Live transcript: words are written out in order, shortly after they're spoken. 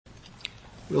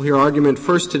We'll hear argument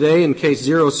first today in Case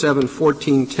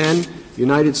 07-1410,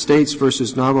 United States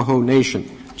versus Navajo Nation.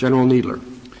 General Needler.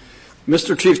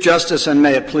 Mr. Chief Justice, and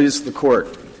may it please the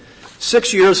Court.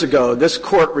 6 years ago, this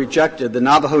Court rejected the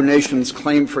Navajo Nation's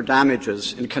claim for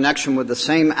damages in connection with the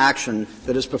same action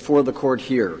that is before the Court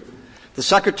here. The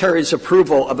Secretary's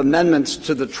approval of amendments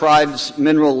to the tribe's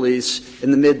mineral lease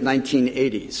in the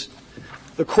mid-1980s.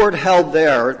 The Court held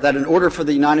there that in order for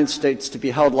the United States to be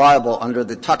held liable under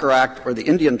the Tucker Act or the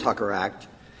Indian Tucker Act,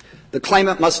 the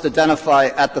claimant must identify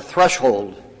at the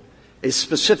threshold a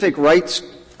specific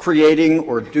rights-creating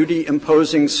or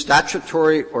duty-imposing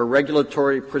statutory or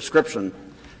regulatory prescription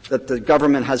that the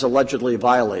government has allegedly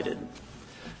violated.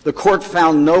 The Court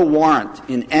found no warrant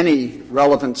in any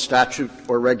relevant statute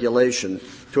or regulation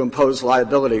to impose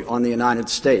liability on the United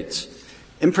States.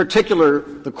 In particular,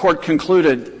 the Court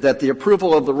concluded that the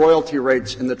approval of the royalty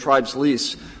rates in the tribe's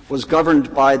lease was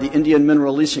governed by the Indian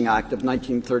Mineral Leasing Act of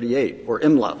 1938, or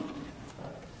IMLA.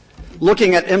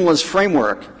 Looking at IMLA's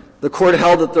framework, the Court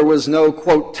held that there was no,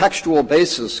 quote, textual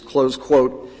basis, close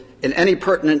quote, in any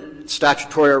pertinent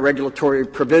statutory or regulatory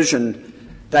provision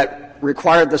that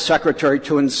required the Secretary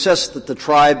to insist that the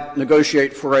tribe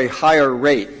negotiate for a higher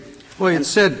rate. Well, it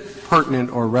said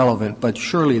pertinent or relevant, but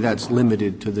surely that's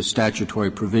limited to the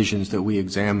statutory provisions that we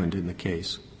examined in the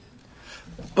case.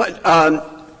 But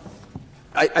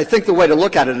I think the way to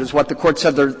look at it is what the Court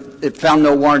said it found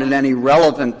no warrant in any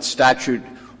relevant statute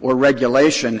or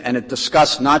regulation, and it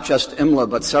discussed not just IMLA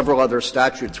but several other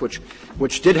statutes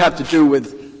which did have to do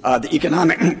with the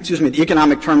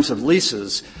economic terms of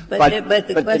leases, but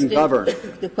didn't govern.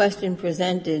 The question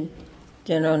presented,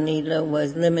 General Needler,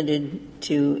 was limited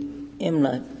to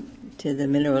IMLA, to the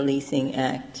Mineral Leasing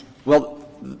Act. Well,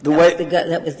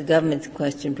 that was the government's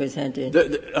question presented.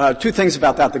 Two things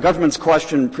about that. The government's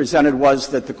question presented was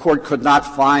that the Court could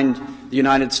not find the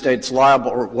United States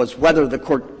liable, or was whether the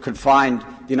Court could find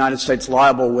the United States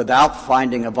liable without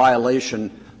finding a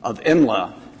violation of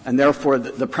IMLA. And therefore,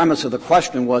 the premise of the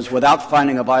question was, without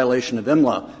finding a violation of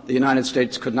IMLA, the United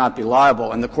States could not be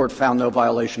liable, and the Court found no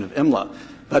violation of IMLA.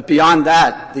 But beyond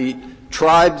that, the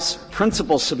tribe's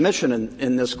principal submission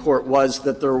in this Court was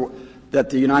that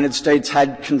the United States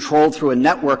had control through a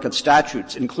network of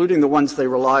statutes, including the ones they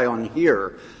rely on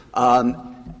here.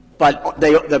 But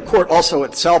the Court also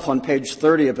itself, on page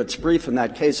 30 of its brief in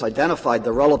that case, identified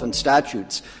the relevant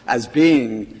statutes as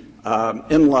being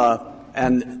IMLA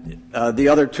and the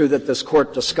other two that this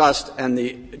Court discussed, and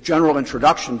the general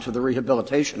introduction to the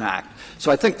Rehabilitation Act.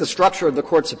 So I think the structure of the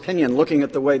Court's opinion, looking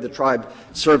at the way the tribe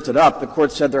served it up, the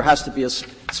Court said there has to be a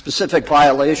specific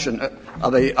violation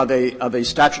of a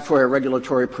statutory or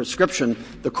regulatory prescription.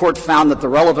 The Court found that the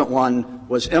relevant one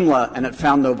was IMLA, and it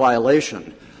found no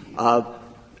violation.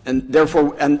 And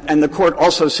therefore, and the Court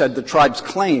also said the tribe's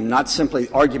claim, not simply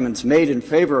arguments made in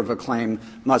favor of a claim,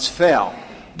 must fail.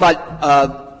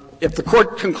 But if the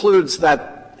Court concludes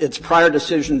that its prior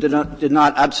decision did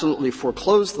not absolutely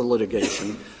foreclose the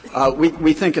litigation,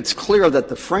 we think it's clear that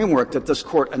the framework that this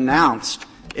Court announced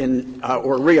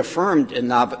or reaffirmed in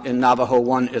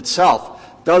Navajo I itself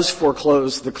does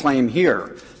foreclose the claim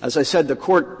here. As I said, the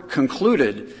Court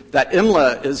concluded that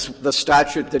IMLA is the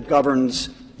statute that governs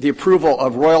the approval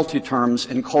of royalty terms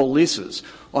in coal leases.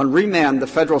 On remand, the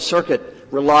Federal Circuit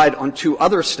relied on two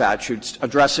other statutes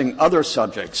addressing other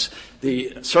subjects,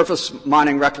 the Surface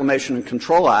Mining Reclamation and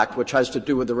Control Act, which has to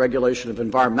do with the regulation of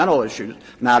environmental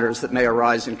matters that may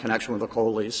arise in connection with a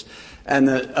coal lease, and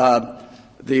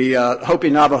the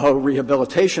Hopi-Navajo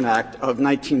Rehabilitation Act of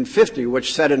 1950,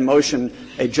 which set in motion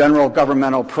a general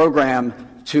governmental program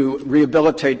to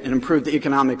rehabilitate and improve the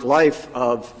economic life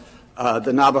of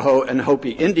the Navajo and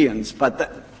Hopi Indians.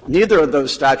 But neither of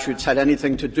those statutes had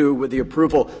anything to do with the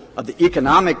approval of the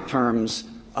economic terms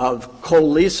of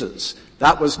coal leases.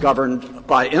 That was governed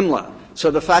by IMLA. So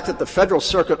the fact that the Federal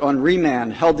Circuit on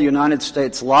remand held the United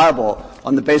States liable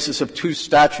on the basis of two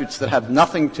statutes that have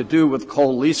nothing to do with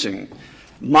coal leasing,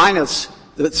 minus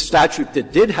the statute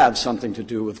that did have something to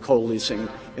do with coal leasing,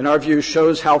 in our view,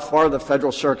 shows how far the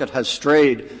Federal Circuit has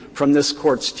strayed from this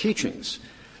Court's teachings.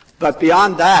 But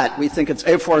beyond that, we think it's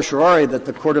a fortiori that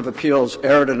the Court of Appeals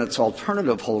erred in its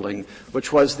alternative holding,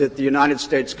 which was that the United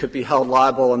States could be held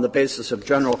liable on the basis of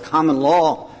general common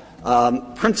law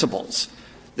principles.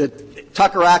 The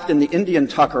Tucker Act and the Indian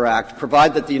Tucker Act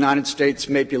provide that the United States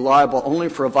may be liable only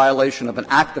for a violation of an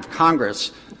act of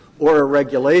Congress or a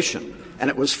regulation. And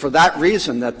it was for that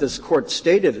reason that this Court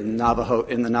stated in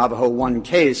the Navajo I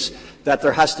case that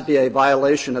there has to be a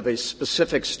violation of a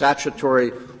specific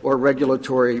statutory or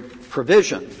regulatory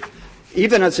provision.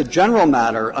 Even as a general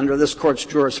matter, under this Court's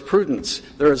jurisprudence,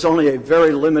 there is only a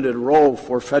very limited role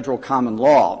for federal common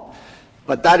law.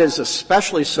 But that is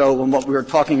especially so when what we are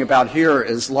talking about here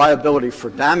is liability for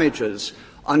damages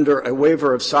under a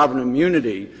waiver of sovereign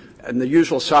immunity, and the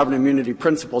usual sovereign immunity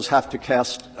principles have to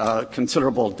cast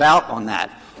considerable doubt on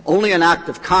that. Only an act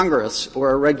of Congress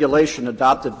or a regulation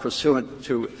adopted pursuant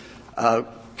to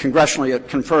congressionally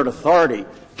conferred authority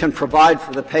can provide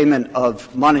for the payment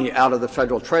of money out of the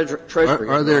federal treasury.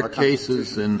 Are there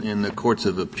cases in the courts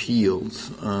of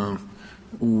appeals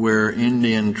where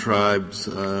Indian tribes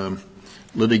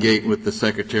litigate with the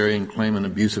Secretary and claim an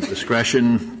abuse of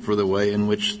discretion for the way in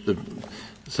which the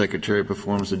Secretary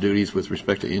performs the duties with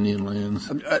respect to Indian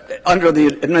lands? Under the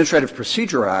Administrative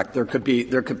Procedure Act, there could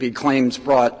be claims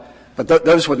brought, but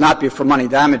those would not be for money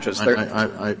damages.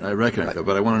 I recognize that,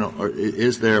 but I want to know,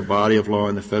 is there a body of law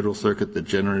in the Federal Circuit that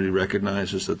generally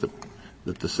recognizes that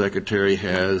the Secretary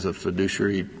has a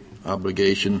fiduciary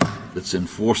obligation that's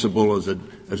enforceable as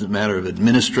a matter of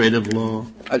administrative law?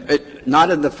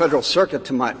 Not in the Federal Circuit,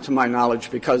 to my knowledge,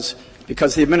 because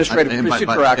the Administrative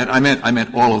Procedure Act. I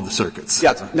meant all of the circuits.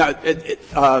 Yes. No.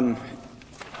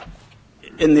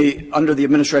 Under the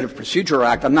Administrative Procedure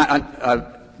Act, I'm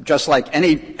not. Just like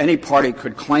any party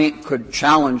could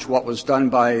challenge what was done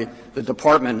by the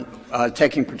department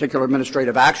taking particular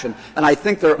administrative action, and I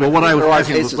think there. Well, what I was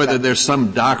asking was whether there's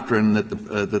some doctrine that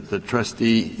the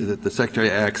trustee, that the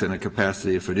Secretary acts in a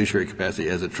capacity, a fiduciary capacity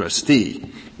as a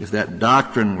trustee. If that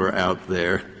doctrine were out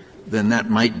there, then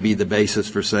that might be the basis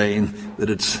for saying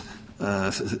that it's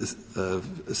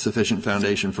sufficient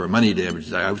foundation for money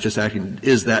damages. I was just asking,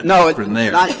 is that doctrine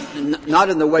there? Not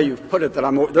in the way you've put it.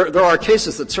 There are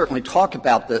cases that certainly talk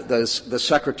about the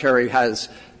Secretary has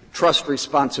trust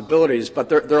responsibilities, but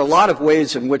there are a lot of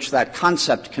ways in which that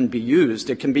concept can be used.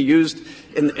 It can be used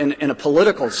in a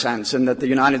political sense, in that the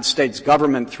United States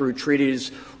government, through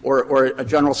treaties or a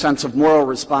general sense of moral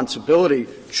responsibility,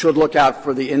 should look out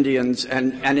for the Indians,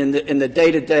 and in the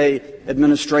day-to-day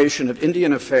administration of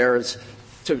Indian affairs,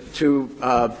 to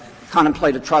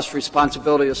contemplate a trust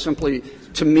responsibility is simply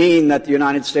to mean that the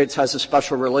United States has a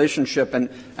special relationship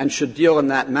and should deal in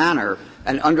that manner.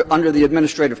 And under the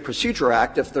Administrative Procedure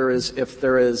Act, if there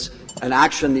is an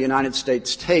action the United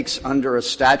States takes under a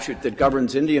statute that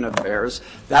governs Indian affairs,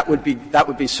 that would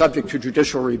be subject to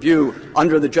judicial review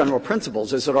under the general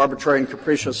principles. Is it arbitrary and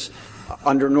capricious?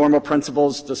 Under normal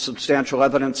principles, does substantial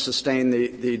evidence sustain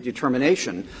the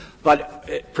determination?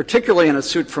 But particularly in a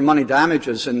suit for money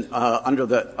damages under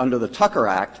the Tucker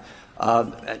Act,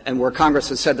 and where Congress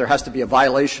has said there has to be a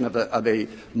violation of a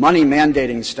money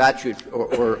mandating statute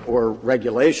or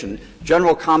regulation,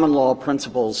 general common law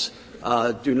principles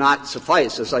do not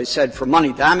suffice. As I said, for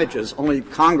money damages, only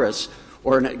Congress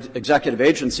or an executive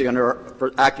agency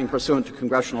acting pursuant to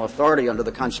congressional authority under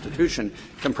the Constitution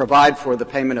can provide for the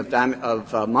payment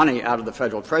of money out of the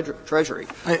federal treasury.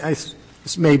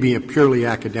 This may be a purely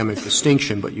academic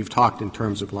distinction, but you've talked in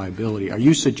terms of liability. Are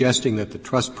you suggesting that the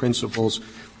trust principles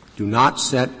do not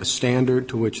set a standard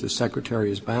to which the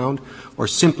Secretary is bound, or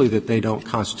simply that they don't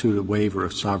constitute a waiver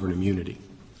of sovereign immunity?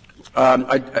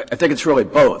 I think it's really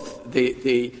both.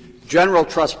 The general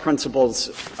trust principles,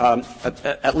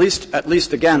 at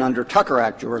least again under Tucker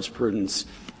Act jurisprudence,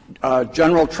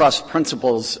 general trust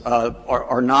principles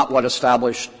are not what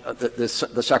establish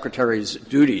the Secretary's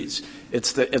duties.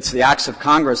 It's the acts of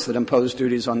Congress that impose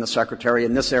duties on the Secretary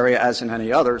in this area as in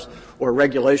any others, or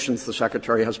regulations the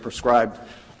Secretary has prescribed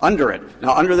under it.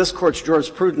 Now, under this Court's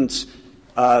jurisprudence,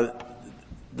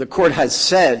 the Court has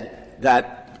said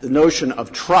that the notion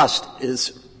of trust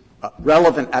is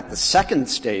relevant at the second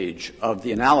stage of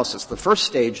the analysis. The first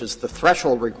stage is the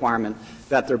threshold requirement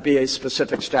that there be a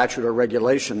specific statute or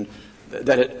regulation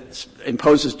that it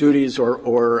imposes duties or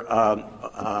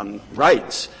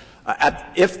rights.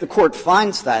 If the Court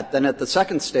finds that, then at the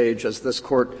second stage, as this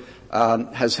Court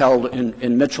has held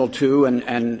in Mitchell II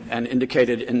and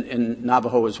indicated in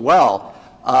Navajo as well,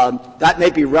 that may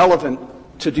be relevant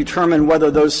to determine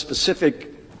whether those specific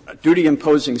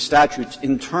duty-imposing statutes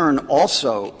in turn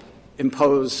also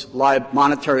impose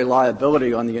monetary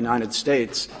liability on the United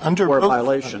States for a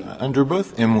violation. Under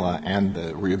both IMLA and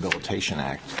the Rehabilitation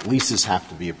Act, leases have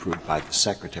to be approved by the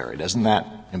Secretary. Doesn't that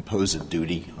impose a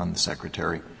duty on the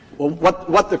Secretary? Well,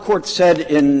 what the Court said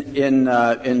in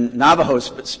Navajo,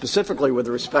 specifically with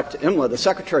respect to IMLA, the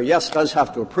Secretary, yes, does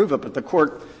have to approve it, but the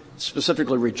Court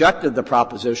specifically rejected the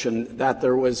proposition that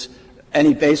there was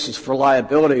any basis for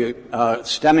liability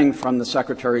stemming from the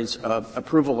Secretary's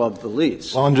approval of the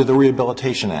lease. Well, under the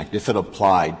Rehabilitation Act, if it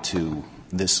applied to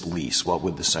this lease, what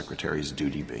would the Secretary's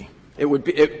duty be? It would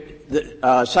be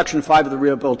Section 5 of the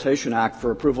Rehabilitation Act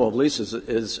for approval of leases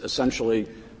is essentially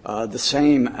the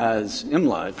same as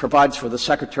IMLA. It provides for the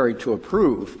Secretary to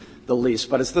approve the lease.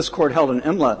 But as this Court held in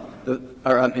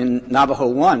IMLA, in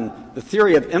Navajo I, the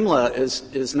theory of IMLA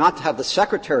is not to have the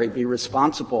Secretary be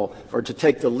responsible or to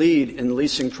take the lead in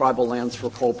leasing tribal lands for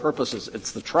coal purposes.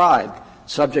 It's the tribe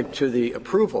subject to the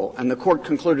approval. And the Court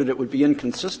concluded it would be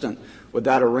inconsistent with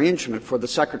that arrangement for the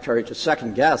Secretary to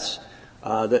second-guess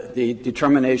the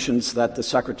determinations that the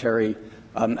Secretary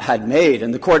had made.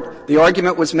 And the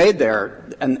argument was made there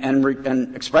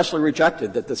and expressly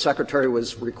rejected that the Secretary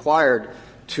was required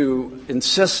to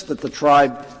insist that the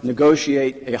tribe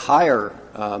negotiate a higher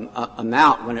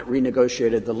amount when it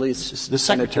renegotiated the lease. The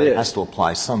Secretary has to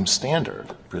apply some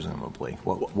standard, presumably.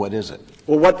 What is it?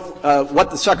 Well,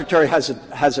 what the Secretary has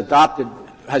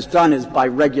done is, by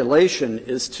regulation,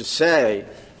 is to say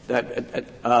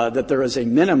that there is a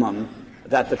minimum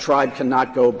that the tribe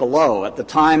cannot go below. At the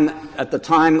time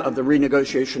of the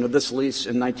renegotiation of this lease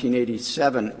in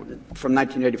 1987, from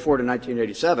 1984 to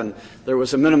 1987, there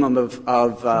was a minimum of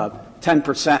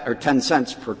 10% or 10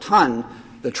 cents per ton.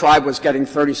 The tribe was getting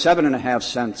 37.5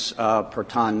 cents per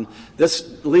ton.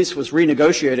 This lease was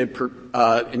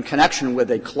renegotiated in connection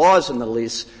with a clause in the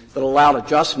lease that allowed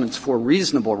adjustments for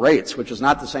reasonable rates, which is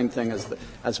not the same thing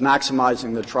as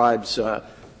maximizing the tribe's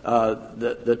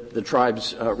the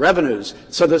tribe's revenues.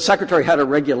 So the Secretary had a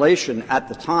regulation at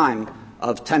the time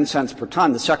of 10 cents per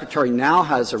ton. The Secretary now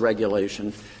has a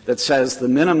regulation that says the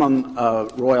minimum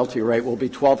royalty rate will be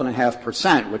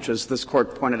 12.5%, which, as this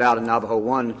Court pointed out in Navajo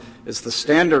I, is the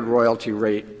standard royalty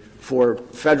rate for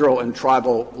federal and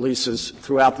tribal leases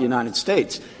throughout the United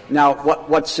States. Now,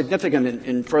 what's significant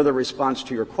in further response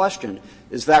to your question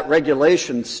is that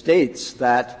regulation states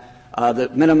that the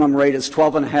minimum rate is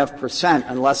 12.5%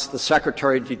 unless the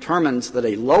Secretary determines that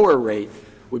a lower rate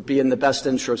would be in the best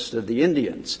interest of the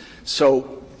Indians.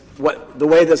 So the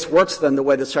way this works, then, the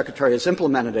way the Secretary has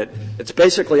implemented it, it's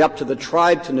basically up to the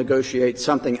tribe to negotiate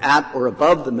something at or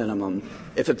above the minimum.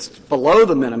 If it's below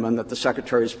the minimum that the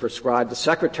Secretary has prescribed, the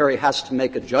Secretary has to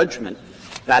make a judgment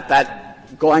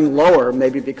that going lower,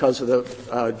 maybe because of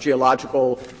the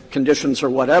geological conditions or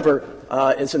whatever,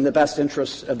 is in the best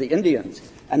interest of the Indians.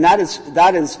 And that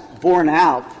is borne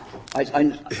out. Is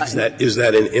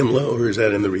that in IMLA or is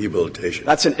that in the rehabilitation?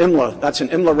 That's an IMLA. That's an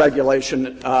IMLA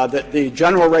regulation. That the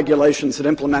general regulations that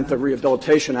implement the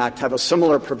Rehabilitation Act have a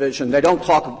similar provision. They don't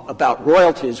talk about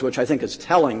royalties, which I think is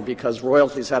telling because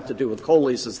royalties have to do with coal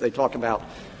leases. They talk about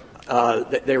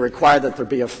they require that there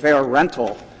be a fair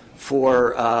rental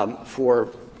for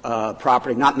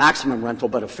property, not maximum rental,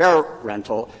 but a fair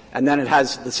rental. And then it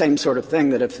has the same sort of thing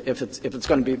that if it's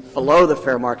going to be below the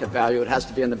fair market value, it has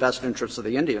to be in the best interest of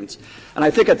the Indians. And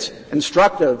I think it's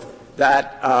instructive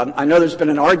that I know there's been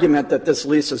an argument that this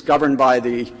lease is governed by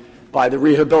the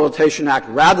Rehabilitation Act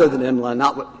rather than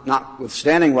IMLA,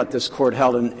 notwithstanding what this Court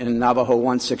held in Navajo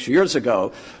I 6 years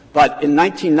ago. But in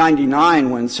 1999,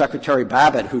 when Secretary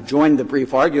Babbitt, who joined the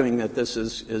brief arguing that this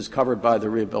is covered by the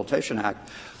Rehabilitation Act,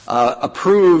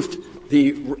 approved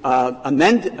the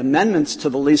amendments to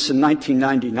the lease in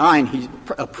 1999. He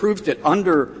approved it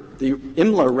under the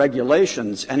IMLA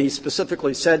regulations, and he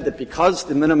specifically said that because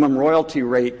the minimum royalty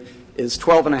rate is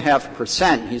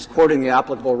 12.5%, he's quoting the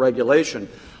applicable regulation,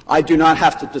 I do not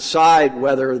have to decide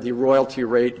whether the royalty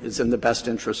rate is in the best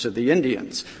interest of the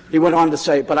Indians. He went on to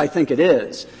say, but I think it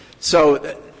is.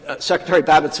 So Secretary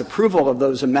Babbitt's approval of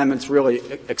those amendments really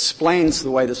explains the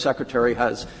way the Secretary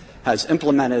has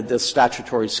implemented this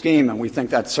statutory scheme, and we think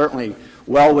that's certainly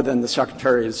well within the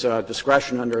Secretary's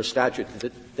discretion under a statute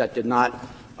that did not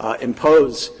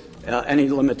impose any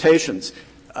limitations.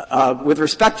 With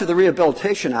respect to the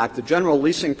Rehabilitation Act, the general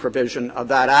leasing provision of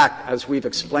that Act, as we've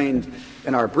explained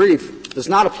in our brief, does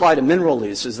not apply to mineral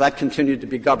leases. That continued to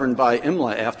be governed by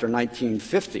IMLA after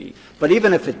 1950. But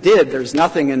even if it did, there's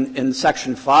nothing in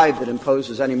Section 5 that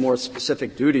imposes any more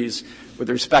specific duties with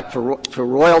respect to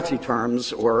royalty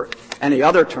terms or any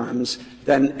other terms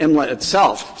than IMLA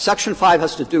itself. Section 5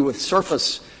 has to do with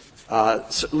surface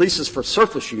leases for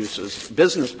surface uses,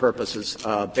 business purposes,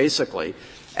 basically.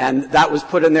 And that was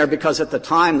put in there because at the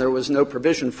time there was no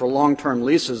provision for long-term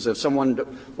leases if someone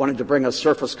wanted to bring a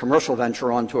surface commercial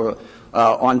venture onto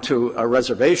a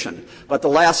reservation. But the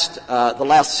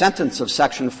last sentence of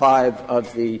Section 5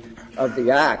 of the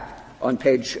Act on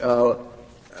page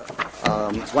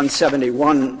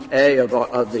 171A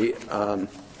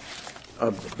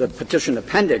of the petition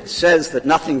appendix says that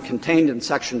nothing contained in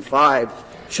Section 5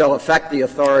 shall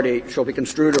be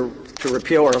construed to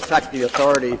repeal or affect the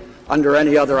authority under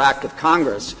any other act of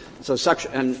Congress. So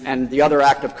and the other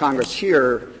act of Congress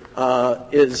here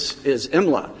is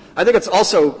IMLA. I think it's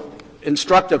also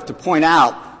instructive to point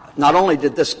out not only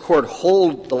did this Court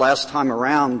hold the last time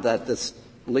around that this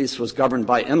lease was governed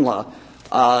by IMLA,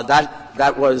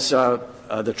 that was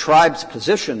the tribe's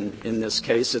position in this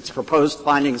case. Its proposed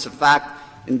findings of fact,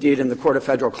 indeed, in the Court of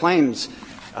Federal Claims,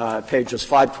 pages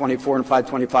 524 and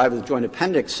 525 of the Joint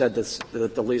Appendix said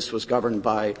that the lease was governed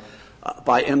by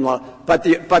IMLA. But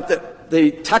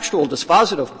the textual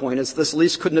dispositive point is this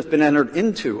lease couldn't have been entered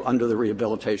into under the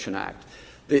Rehabilitation Act.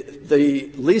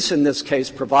 The lease in this case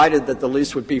provided that the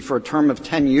lease would be for a term of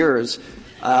 10 years,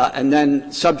 and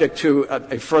then subject to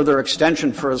a further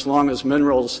extension for as long as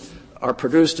minerals are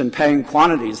produced in paying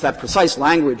quantities. That precise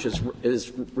language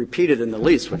is repeated in the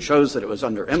lease, which shows that it was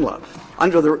under IMLA.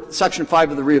 Under the Section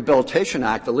 5 of the Rehabilitation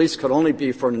Act, the lease could only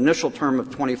be for an initial term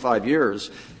of 25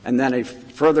 years and then a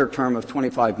further term of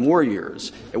 25 more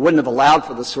years. It wouldn't have allowed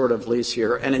for the sort of lease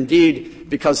here. And indeed,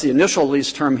 because the initial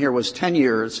lease term here was 10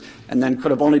 years and then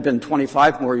could have only been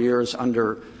 25 more years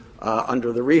under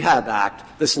the Rehab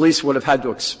Act, this lease would have had to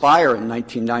expire in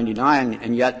 1999,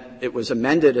 and yet it was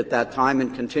amended at that time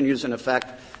and continues in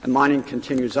effect, and mining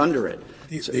continues under it.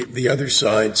 The other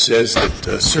side says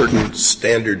that certain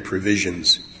standard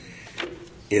provisions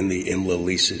in the IMLA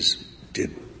leases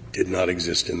did not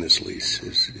exist in this lease.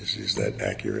 Is that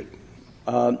accurate?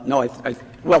 No.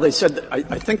 Well, they said that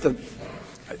I think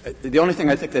the only thing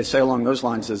I think they say along those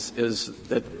lines is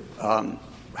that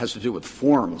has to do with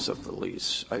forms of the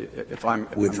lease.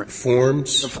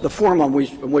 Forms? The form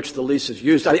in which the lease is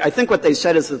used. I think what they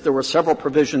said is that there were several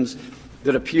provisions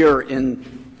that appear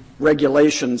in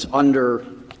regulations under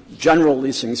general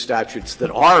leasing statutes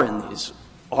that are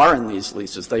in these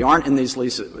leases. They aren't in these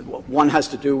leases. One has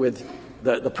to do with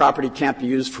the property can't be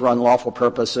used for unlawful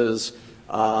purposes,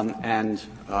 and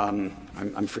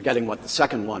I'm forgetting what the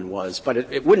second one was, but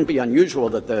it wouldn't be unusual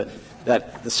that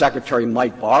the Secretary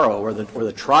might borrow or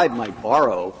the tribe might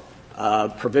borrow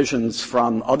provisions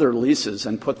from other leases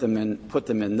and put them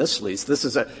in this lease. This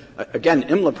is again,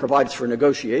 IMLA provides for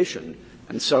negotiation,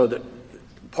 and so that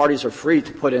parties are free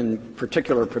to put in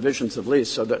particular provisions of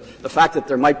lease. So that the fact that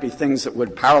there might be things that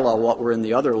would parallel what were in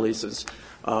the other leases,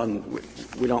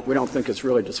 we don't think is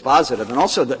really dispositive. And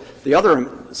also the other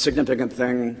significant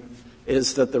thing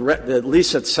is that the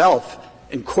lease itself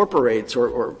incorporates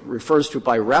or refers to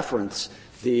by reference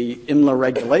the IMLA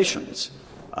regulations.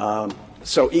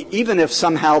 So even if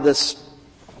somehow this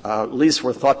lease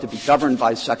were thought to be governed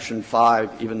by Section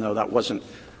 5, even though that wasn't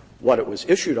what it was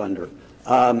issued under,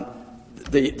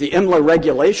 the IMLA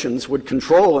regulations would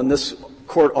control, and this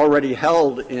Court already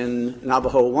held in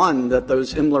Navajo I that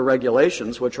those IMLA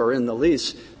regulations, which are in the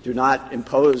lease, did not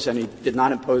impose any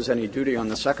duty on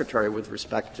the Secretary with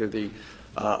respect to the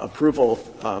approval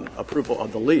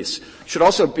of the lease. Should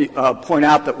also point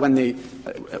out that when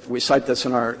we cite this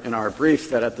in our brief,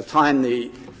 that at the time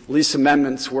the lease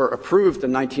amendments were approved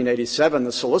in 1987,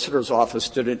 the Solicitor's Office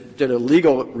did a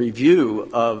legal review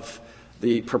of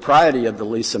the propriety of the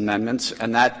lease amendments,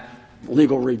 and that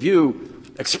legal review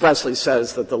expressly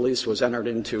says that the lease was entered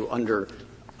into under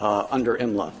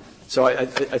IMLA. So I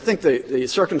think the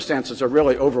circumstances are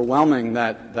really overwhelming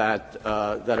that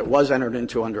it was entered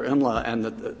into under IMLA, and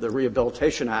that the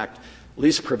Rehabilitation Act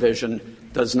lease provision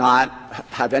does not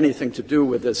have anything to do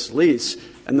with this lease.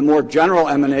 And the more general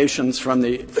emanations from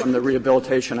the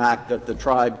Rehabilitation Act that the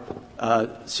tribe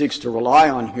seeks to rely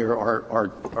on here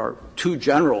are too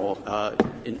general.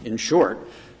 In short,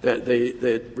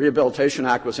 the Rehabilitation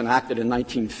Act was enacted in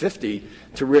 1950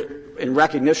 in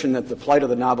recognition that the plight of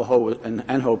the Navajo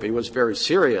and Hopi was very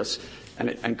serious,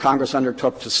 and Congress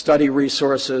undertook to study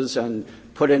resources and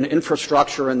put in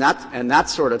infrastructure and that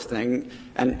sort of thing.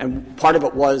 And part of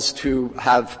it was to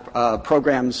have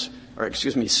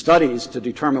studies to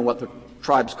determine what the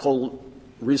tribe's coal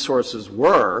resources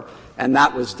were, and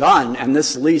that was done. And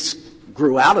this lease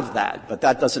grew out of that, but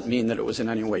that doesn't mean that it was in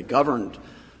any way governed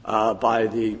by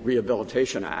the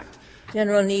Rehabilitation Act.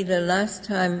 General Needler, last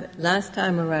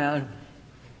time around,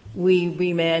 we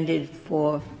remanded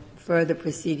for further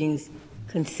proceedings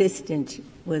consistent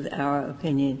with our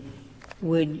opinion.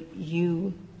 Would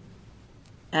you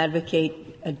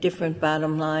advocate a different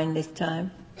bottom line this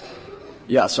time?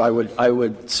 Yes, I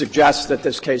would suggest that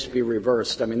this case be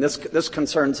reversed. I mean, this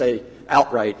concerns a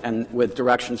outright and with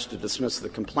directions to dismiss the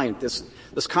complaint. This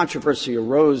controversy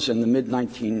arose in the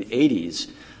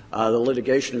mid-1980s. The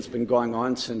litigation has been going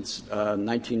on since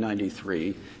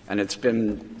 1993, and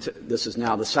this is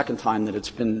now the second time that it's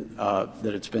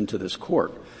been to this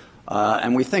Court.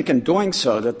 And we think in doing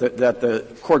so that the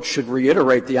Court should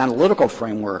reiterate the analytical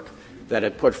framework that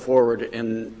it put forward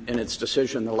in its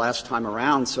decision the last time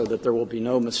around, so that there will be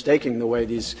no mistaking the way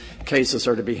these cases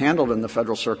are to be handled in the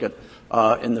Federal Circuit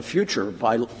in the future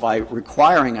by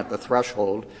requiring at the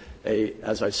threshold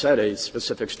as I said, a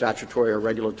specific statutory or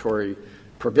regulatory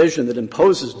provision that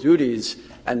imposes duties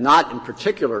and not in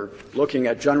particular looking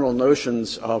at general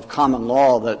notions of common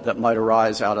law that might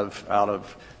arise out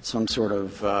of some sort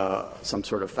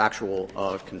of factual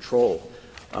control.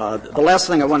 The last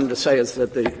thing I wanted to say is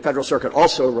that the Federal Circuit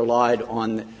also relied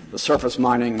on the Surface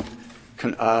Mining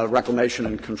Reclamation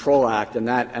and Control Act, and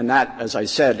that, as I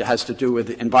said, has to do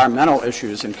with environmental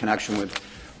issues in connection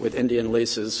with Indian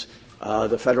leases.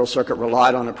 The Federal Circuit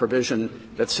relied on a provision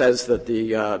that says that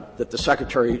the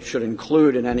Secretary should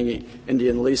include in any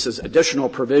Indian leases additional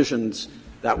provisions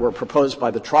that were proposed by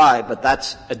the tribe, but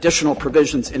that's additional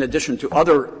provisions in addition to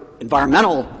other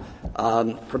environmental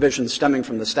provisions stemming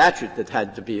from the statute that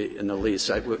had to be in the lease.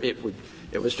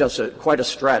 It was just quite a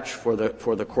stretch for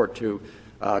the Court to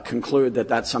conclude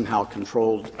that somehow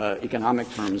controlled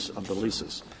economic terms of the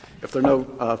leases. If there are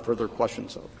no further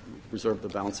questions, I'll reserve the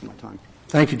balance of my time.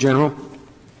 Thank you, General.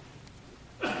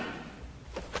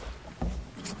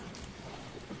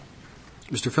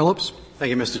 Mr. Phillips. Thank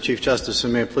you, Mr. Chief Justice,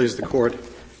 and may it please the Court.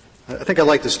 I think I'd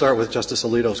like to start with Justice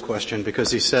Alito's question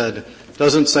because he said,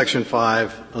 doesn't Section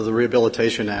 5 of the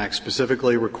Rehabilitation Act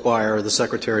specifically require the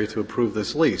Secretary to approve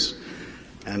this lease?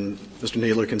 And Mr.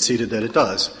 Kneedler conceded that it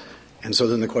does. And so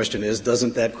then the question is,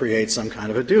 doesn't that create some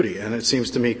kind of a duty? And it seems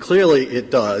to me clearly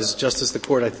it does, just as the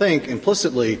Court, I think,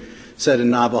 implicitly said in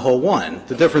Navajo I.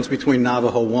 The difference between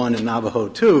Navajo I and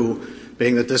Navajo II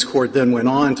being that this Court then went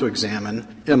on to examine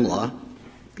IMLA,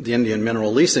 the Indian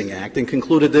Mineral Leasing Act, and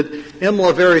concluded that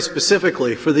IMLA very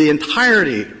specifically for the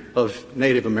entirety of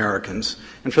Native Americans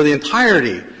and for the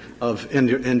entirety of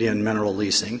Indian mineral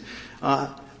leasing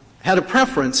had a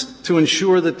preference to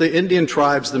ensure that the Indian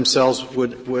tribes themselves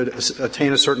would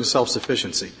attain a certain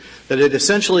self-sufficiency, that it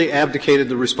essentially abdicated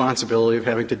the responsibility of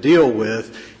having to deal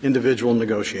with individual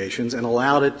negotiations and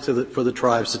allowed it for the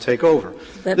tribes to take over.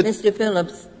 But, Mr.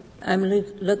 Phillips, I'm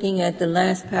looking at the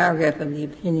last paragraph of the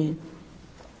opinion.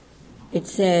 It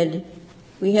said,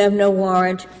 we have no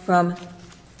warrant from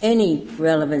any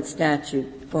relevant statute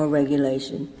or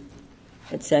regulation,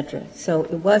 etc. So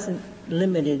it wasn't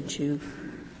limited to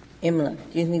IMLA.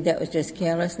 Do you think that was just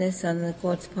carelessness on the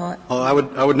Court's part? Oh, I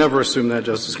would never assume that,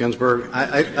 Justice Ginsburg.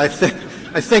 I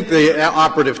think the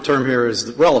operative term here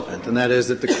is relevant, and that is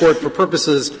that the Court, for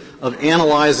purposes of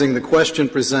analyzing the question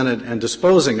presented and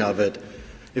disposing of it,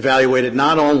 evaluated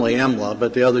not only IMLA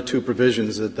but the other two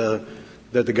provisions that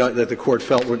the Court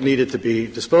felt were needed to be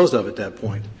disposed of at that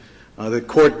point. The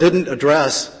Court didn't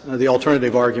address the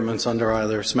alternative arguments under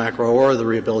either SMACRA or the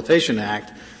Rehabilitation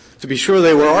Act. To be sure,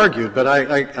 they were argued, but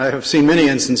I have seen many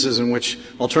instances in which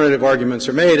alternative arguments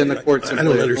are made, and the Court simply I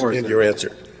don't understand your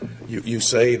answer. You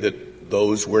say that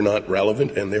those were not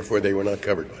relevant, and therefore they were not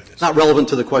covered by this. Not relevant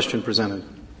to the question presented,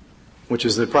 which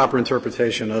is the proper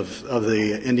interpretation of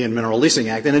the Indian Mineral Leasing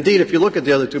Act. And indeed, if you look at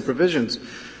the other two provisions,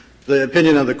 the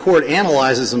opinion of the Court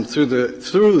analyzes them through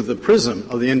the prism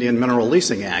of the Indian Mineral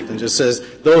Leasing Act and just says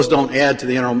those don't add to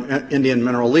the Indian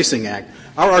Mineral Leasing Act.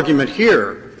 Our argument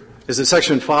here is that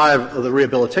Section 5 of the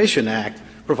Rehabilitation Act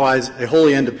provides a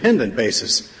wholly independent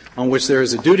basis on which there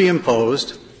is a duty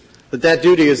imposed, that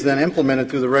duty is then implemented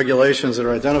through the regulations that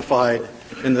are identified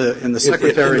in the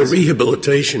Secretary's. The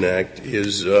Rehabilitation Act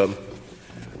is the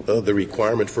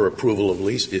requirement for approval of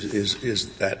lease.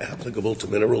 Is that applicable to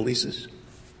mineral leases?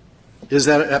 Is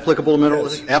that applicable to mineral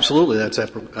leases? Yes. Absolutely, that's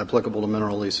applicable to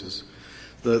mineral leases.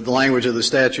 The language of the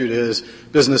statute is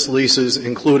business leases,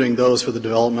 including those for the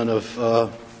development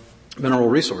of mineral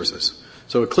resources.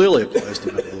 So it clearly applies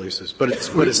to mineral leases, but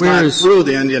it's not through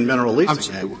the Indian Mineral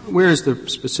Leasing Act. Where is the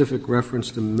specific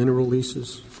reference to mineral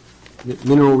leases?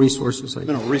 Mineral resources?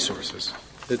 Mineral resources.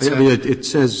 It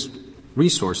says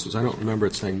resources. I don't remember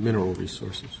it saying mineral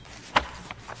resources.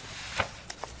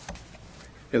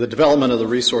 Yeah, the development of the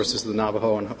resources of the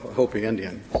Navajo and Hopi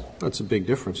Indian. That's a big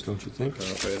difference, don't you think?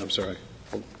 I'm sorry.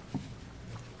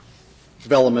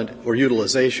 Development or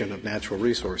utilization of natural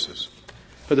resources.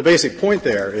 But the basic point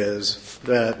there is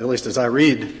that, at least as I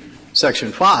read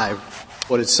Section 5,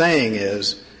 what it's saying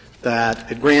is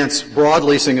that it grants broad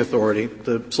leasing authority.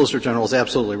 The Solicitor General is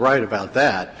absolutely right about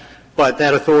that. But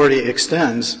that authority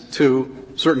extends to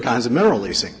certain kinds of mineral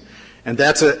leasing. And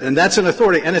that's an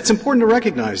authority. And it's important to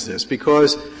recognize this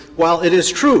because while it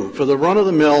is true for the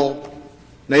run-of-the-mill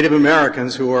Native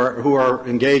Americans who are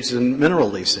engaged in mineral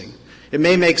leasing, it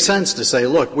may make sense to say,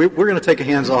 look, we're going to take a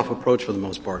hands-off approach for the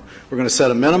most part. We're going to set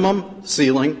a minimum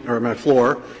ceiling or a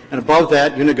floor, and above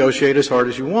that you negotiate as hard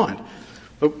as you want.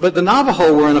 But the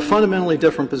Navajo were in a fundamentally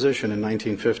different position in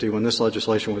 1950 when this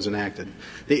legislation was enacted.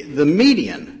 The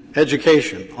median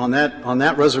education on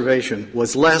that reservation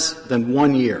was less than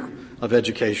 1 year of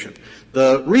education.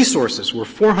 The resources were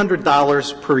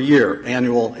 $400 per year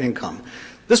annual income.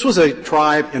 This was a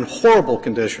tribe in horrible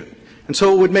condition. And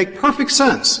so it would make perfect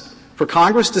sense for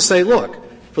Congress to say, look,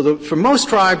 for most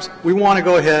tribes, we want to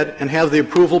go ahead and have the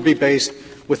approval be based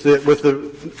with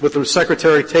the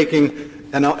Secretary taking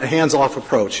a hands-off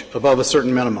approach above a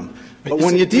certain minimum. But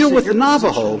when you deal with the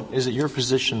Navajo... Is it your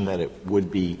position that it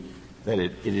would be that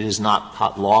it is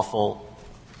not lawful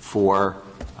for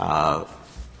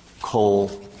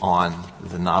coal on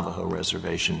the Navajo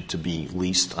reservation to be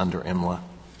leased under IMLA?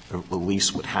 The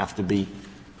lease would have to be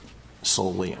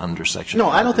solely under Section 5?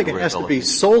 No, I don't think it has to be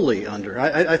solely under.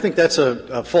 I think that's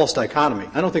a false dichotomy.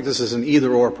 I don't think this is an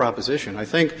either-or proposition. I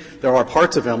think there are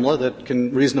parts of IMLA that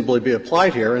can reasonably be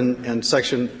applied here, and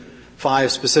Section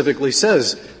 5 specifically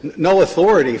says no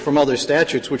authority from other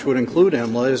statutes which would include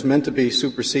IMLA is meant to be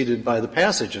superseded by the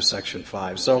passage of Section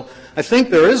 5. So I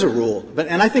think there is a rule.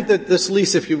 And I think that this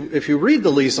lease, if you read the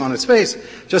lease on its face,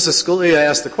 Justice Scalia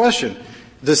asked the question,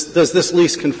 does this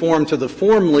lease conform to the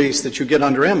form lease that you get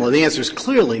under IMLA? The answer is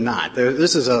clearly not.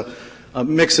 This is a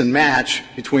mix and match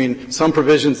between some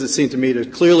provisions that seem to me to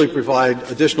clearly provide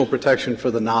additional protection for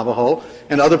the Navajo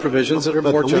and other provisions that are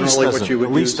more generally what you would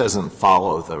use. The lease doesn't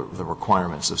follow the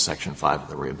requirements of Section 5 of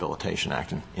the Rehabilitation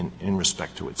Act in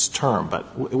respect to its term. But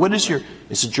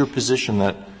is it your position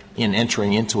that in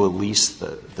entering into a lease,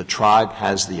 the tribe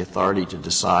has the authority to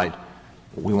decide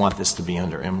we want this to be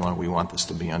under IMLA, we want this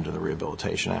to be under the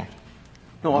Rehabilitation Act?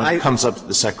 No, when it comes up to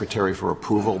the Secretary for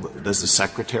approval, does the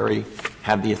Secretary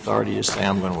have the authority to say,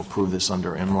 I'm going to approve this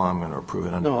under IMLA, I'm going to approve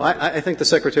it under... No, I think the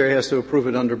Secretary has to approve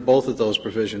it under both of those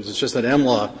provisions. It's just that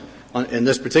IMLA, in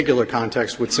this particular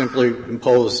context, would simply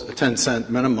impose a 10-cent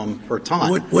minimum per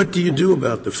ton. What do you do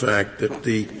about the fact that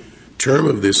the term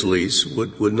of this lease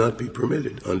would not be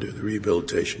permitted under the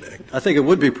Rehabilitation Act? I think it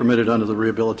would be permitted under the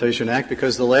Rehabilitation Act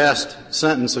because the last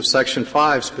sentence of Section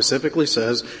 5 specifically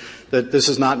says that this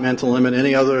is not meant to limit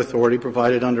any other authority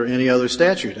provided under any other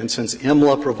statute. And since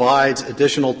IMLA provides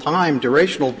additional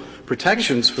durational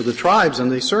protections for the tribes in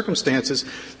these circumstances,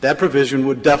 that provision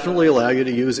would definitely allow you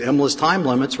to use IMLA's time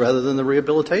limits rather than the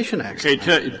Rehabilitation Act.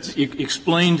 Okay,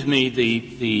 explain to me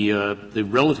the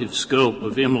relative scope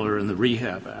of IMLA and the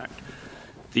Rehab Act.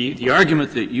 The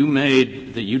argument that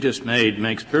you just made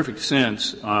makes perfect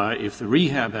sense if the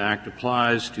Rehab Act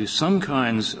applies to some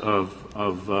kinds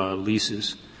of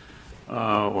leases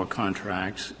or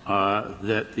contracts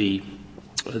that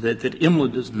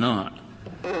IMLA does not.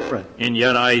 Right. And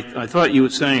yet I thought you were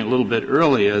saying a little bit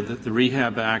earlier that the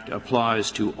Rehab Act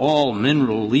applies to all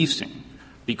mineral leasing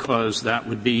because that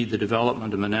would be the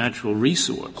development of a natural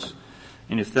resource.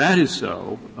 And if that is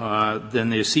so, then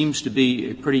there seems to be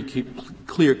a pretty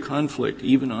clear conflict,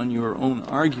 even on your own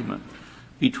argument,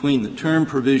 between the term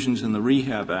provisions in the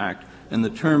Rehab Act and the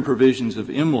term provisions of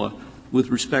IMLA with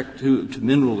respect to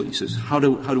mineral leases. How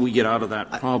do we get out of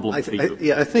that problem? I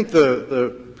think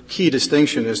the key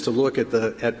distinction is to look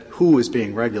at who is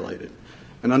being regulated.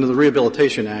 And under the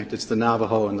Rehabilitation Act, it's the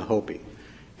Navajo and the Hopi.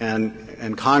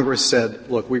 And Congress said,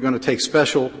 look, we're going to take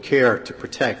special care to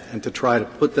protect and to try to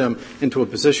put them into a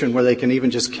position where they can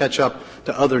even just catch up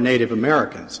to other Native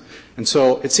Americans. And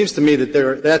so it seems to me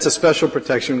that that's a special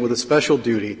protection with a special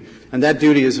duty, and that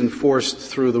duty is enforced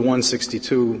through the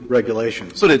 162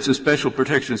 regulations. But it's a special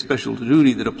protection, special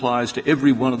duty that applies to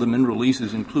every one of the mineral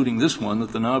leases, including this one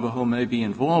that the Navajo may be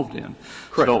involved in.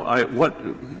 Correct.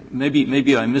 So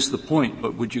maybe I missed the point,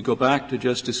 but would you go back to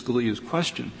Justice Scalia's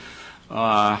question?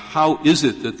 How is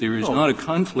it that there is not a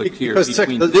conflict here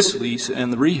between this lease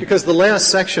and the Rehab? Because the last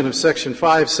section of Section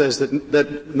 5 says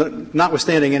that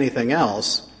notwithstanding anything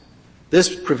else,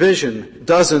 this provision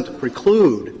doesn't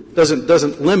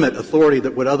limit authority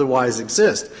that would otherwise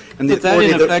exist. And but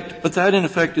that in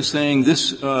effect is saying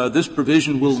this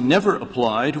provision will never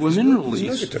apply to a mineral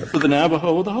lease for the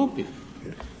Navajo or the Hopi.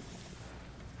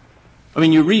 I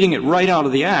mean, you're reading it right out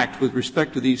of the Act with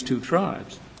respect to these two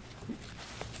tribes.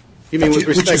 You mean with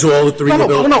respect which is all that the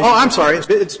Rehabilitation? No, I'm sorry.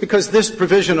 It's because this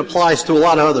provision applies to a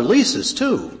lot of other leases,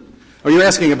 too. Are you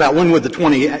asking about when would the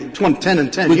 10 and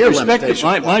 10-year limitation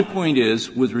apply? My point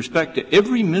is, with respect to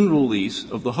every mineral lease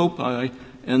of the Hopi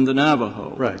and the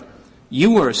Navajo, right.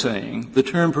 You are saying the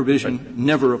term provision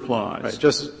never applies. Right.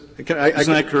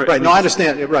 Isn't that correct? Right. No, I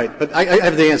understand. Right. But I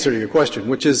have the answer to your question,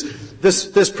 which is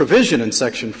this provision in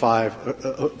Section 5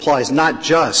 applies not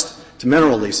just to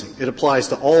mineral leasing. It applies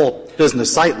to all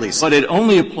business site leases. But it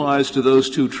only applies to those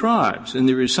two tribes, and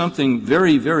there is something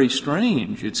very, very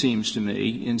strange, it seems to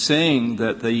me, in saying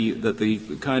that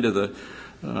the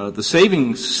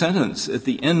saving sentence at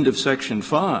the end of Section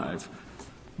 5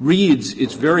 reads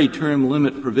its very term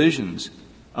limit provisions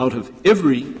out of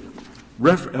every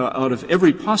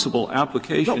possible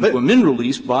application to a mineral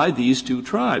lease by these two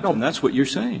tribes, and that's what you're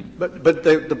saying. But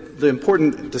the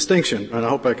important distinction, and I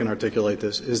hope I can articulate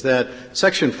this, is that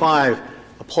Section 5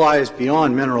 applies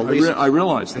beyond mineral leases. I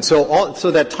realize that. And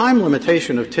so that time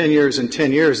limitation of 10 years and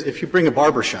 10 years, if you bring a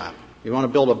barber shop, you want to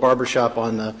build a barber shop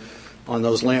on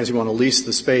those lands, you want to lease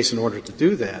the space in order to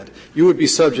do that, you would be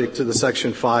subject to the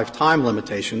Section 5 time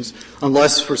limitations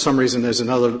unless for some reason there's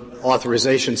another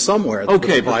authorization somewhere.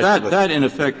 Okay, but that in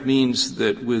effect means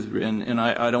that and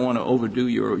I don't want to overdo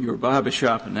your barber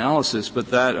shop analysis, but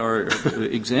that or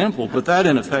example, but that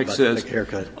in effect says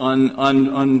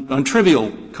on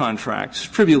trivial contracts,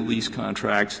 trivial lease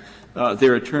contracts,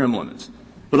 there are term limits.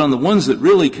 But on the ones that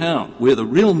really count, where the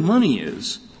real money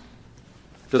is,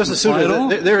 Justice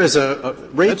Souter, there is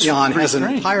Raytheon has an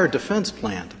entire defense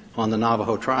plant on the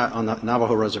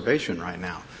Navajo reservation right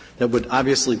now that would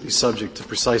obviously be subject to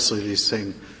precisely these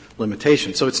same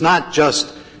limitations. So it's not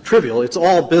just trivial, it's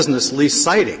all business lease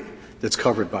siting that's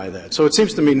covered by that. So it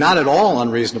seems to me not at all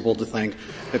unreasonable to think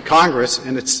that Congress,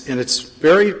 in its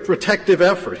very protective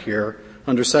effort here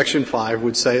under Section 5,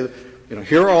 would say,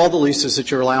 here are all the leases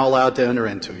that you're allowed to enter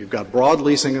into. You've got broad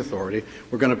leasing authority.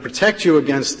 We're going to protect you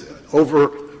against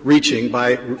overreaching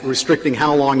by restricting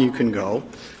how long you can go.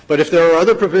 But if there are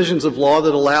other provisions of law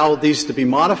that allow these to be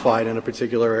modified in a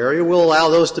particular area, we'll allow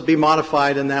those to be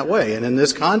modified in that way. And in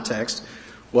this context,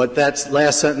 what that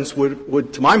last sentence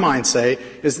would, to my mind, say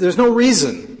is there's no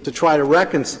reason to try to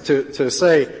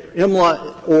say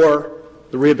IMLA or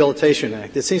the Rehabilitation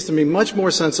Act. It seems to me much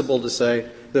more sensible to say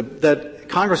that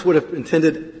Congress would have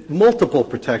intended multiple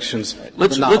protections.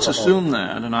 Let's assume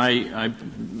that, and I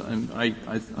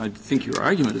think your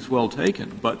argument is well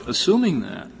taken. But assuming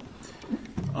that,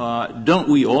 don't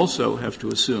we also have to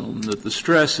assume that the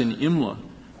stress in IMLA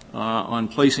on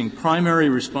placing primary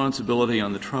responsibility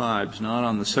on the tribes, not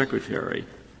on the Secretary,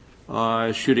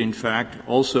 should in fact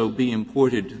also be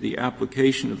imported to the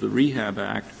application of the Rehab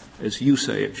Act as you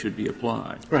say it should be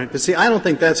applied? Right. But see, I don't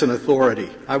think that's an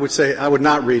authority. I would say I would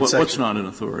not read what's not an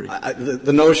authority?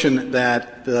 The notion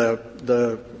that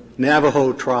the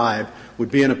Navajo tribe would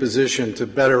be in a position to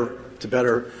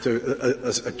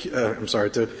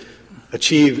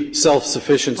achieve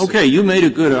self-sufficiency. Okay, you made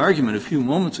a good argument a few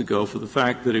moments ago for the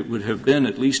fact that it would have been,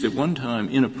 at least at one time,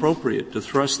 inappropriate to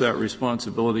thrust that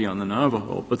responsibility on the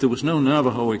Navajo, but there was no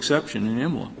Navajo exception in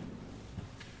IMLA.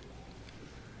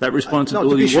 That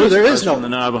responsibility was thrust on the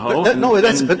Navajo,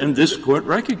 and this Court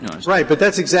recognized it. Right, but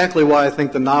that's exactly why I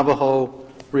think the Navajo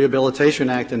Rehabilitation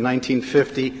Act in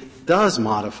 1950 does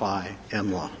modify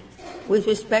IMLA. With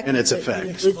respect in its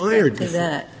effect. To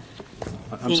that,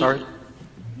 I'm sorry?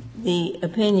 The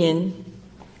opinion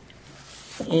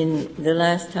in the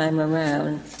last time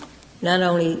around not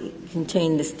only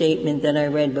contained the statement that I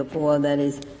read before, that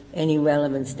is any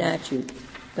relevant statute,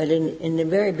 but in the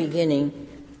very beginning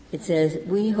it says,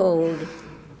 we hold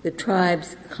the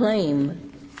tribe's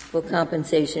claim for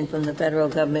compensation from the federal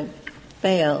government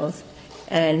fails,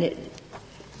 and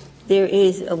there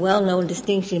is a well-known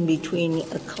distinction between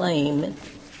a claim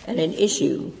and an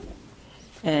issue,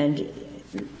 and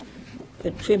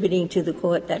attributing to the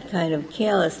Court that kind of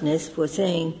carelessness for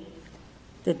saying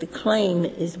that the claim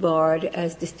is barred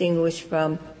as distinguished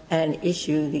from an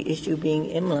issue, the issue being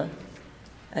IMLA.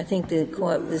 I think the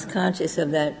Court was conscious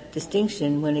of that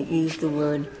distinction when it used the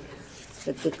word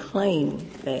that the claim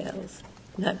fails,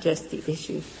 not just the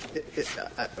issue.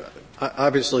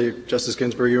 Obviously, Justice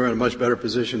Ginsburg, you're in a much better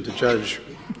position to judge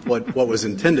what was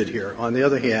intended here. On the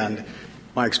other hand,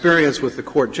 my experience with the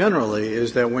Court generally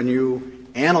is that when you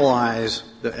analyze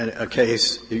a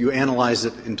case, you analyze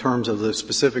it in terms of the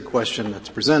specific question that's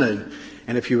presented,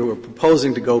 and if you are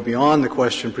proposing to go beyond the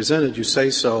question presented, you say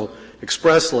so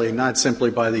expressly, not simply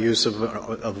by the use of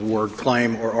the word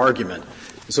claim or argument.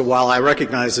 So while I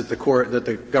recognize that the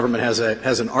government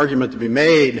has an argument to be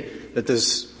made that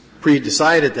this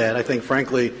pre-decided that, I think,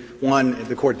 frankly, one,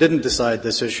 the Court didn't decide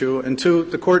this issue, and two,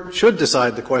 the Court should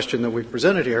decide the question that we've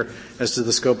presented here as to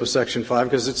the scope of Section 5,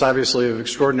 because it's obviously of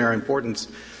extraordinary importance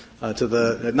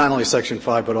to not only Section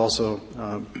 5, but also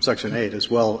Section 8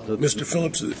 as well. Mr.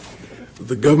 Phillips,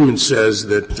 the government says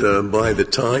that by the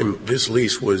time this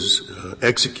lease was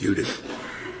executed,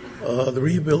 the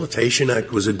Rehabilitation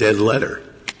Act was a dead letter,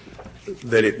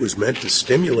 that it was meant to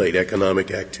stimulate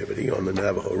economic activity on the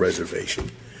Navajo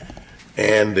reservation,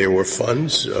 and there were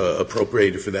funds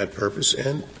appropriated for that purpose,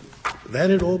 and that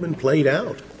had all been played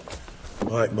out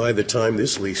by the time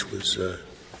this lease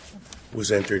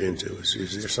was entered into.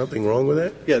 Is there something wrong with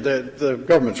that? Yeah, the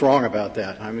government's wrong about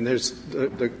that. I mean, there's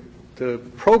the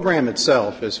program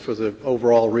itself is for the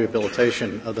overall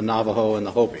rehabilitation of the Navajo and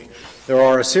the Hopi. There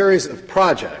are a series of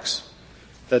projects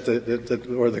that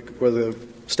where the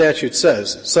statute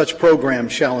says such program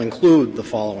shall include the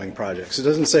following projects. It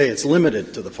doesn't say it's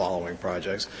limited to the following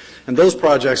projects, and those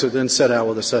projects are then set out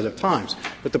with a set of times.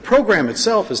 But the program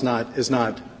itself is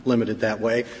not limited that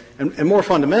way, and more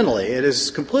fundamentally, it is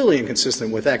completely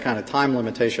inconsistent with that kind of time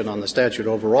limitation on the statute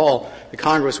overall. The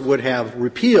Congress would have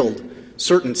repealed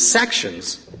certain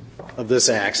sections of this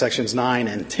Act, sections 9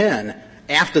 and 10,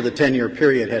 after the 10-year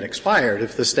period had expired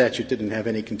if the statute didn't have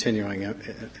any continuing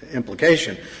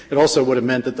implication. It also would have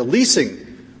meant that the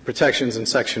leasing protections in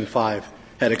Section 5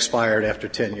 had expired after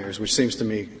 10 years, which seems to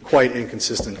me quite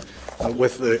inconsistent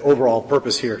with the overall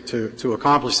purpose here to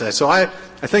accomplish that. So I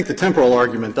think the temporal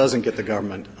argument doesn't get the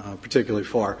government particularly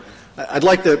far. I'd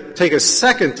like to take a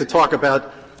second to talk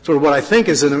about sort of what I think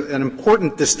is an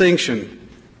important distinction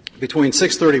between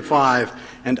 635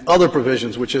 and other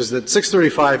provisions, which is that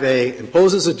 635A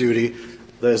imposes a duty.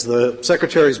 As the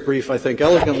Secretary's brief, I think,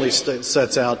 elegantly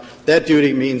sets out, that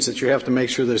duty means that you have to make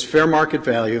sure there's fair market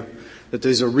value, that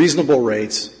these are reasonable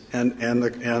rates, and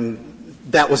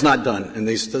that was not done in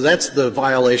these. So that's the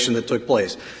violation that took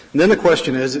place. And then the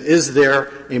question is there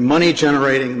a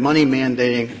money-generating,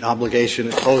 money-mandating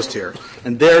obligation imposed here?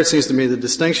 And there, it seems to me, the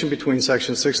distinction between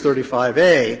Section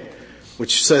 635A,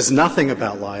 which says nothing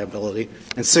about liability,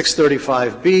 and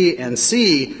 635B and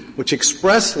C, which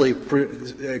expressly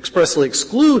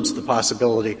excludes the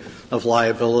possibility of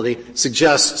liability,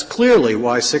 suggests clearly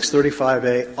why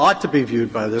 635A ought to be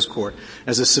viewed by this Court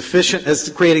as as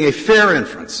creating a fair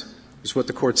inference, is what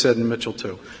the Court said in Mitchell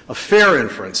II, a fair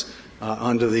inference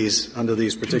under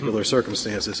these particular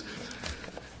circumstances.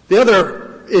 The other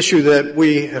issue that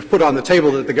we have put on the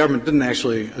table that the government didn't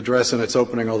actually address in its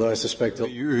opening, although I suspect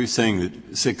that you're saying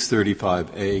that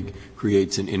 635A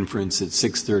creates an inference that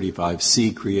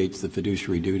 635C creates the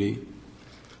fiduciary duty?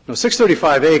 No,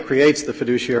 635A creates the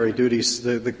fiduciary duties.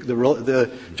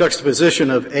 The juxtaposition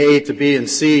of A to B and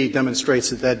C demonstrates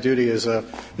that duty is a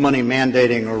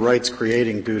money-mandating or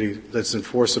rights-creating duty that's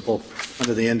enforceable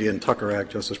under the Indian Tucker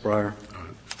Act, Justice Breyer.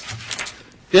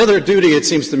 The other duty, it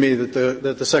seems to me, that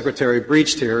the Secretary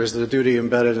breached here is the duty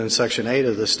embedded in Section 8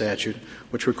 of the statute,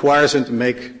 which requires him to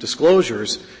make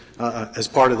disclosures as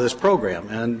part of this program.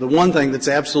 And the one thing that's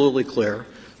absolutely clear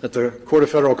that the Court of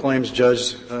Federal Claims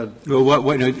judge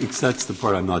that's the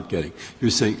part I'm not getting.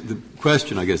 You're saying the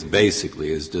question, I guess,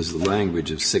 basically is does the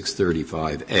language of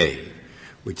 635A,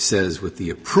 which says with the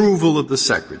approval of the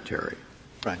Secretary,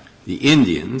 right, the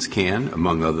Indians can,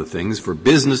 among other things, for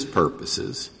business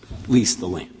purposes, lease the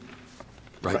land.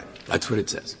 Right? That's what it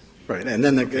says. Right. And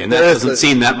then that doesn't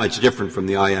seem that much different from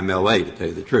the IMLA, to tell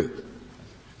you the truth.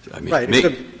 I mean, right. To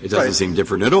me, it doesn't seem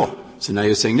different at all. So now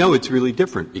you're saying, no, it's really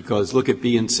different because look at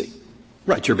B and C.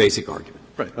 Right. That's your basic argument.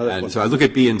 Right. And so I look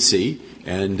at B and C,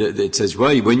 and it says,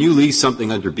 well, when you lease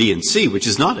something under B and C, which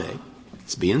is not A,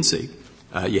 it's B and C,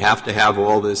 you have to have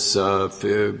all this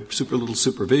super little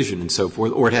supervision and so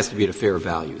forth, or it has to be at a fair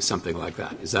value, something like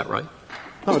that. Is that right?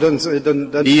 No, it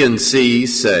doesn't. B and C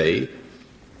say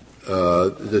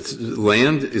that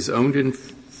land is owned in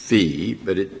fee,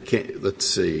 but it can't. Let's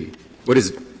see. What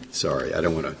is? Sorry, I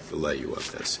don't want to delay you on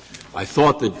this. I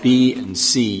thought that B and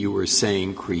C, you were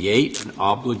saying, create an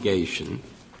obligation,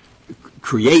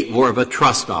 create more of a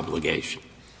trust obligation.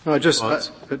 No, just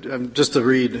to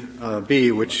read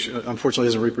B, which unfortunately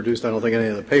isn't reproduced, I don't think, in any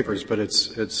of the papers, but it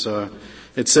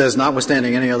says,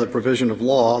 notwithstanding any other provision of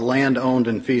law, land owned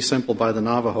in fee simple by the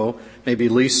Navajo may be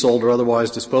leased, sold, or otherwise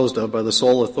disposed of by the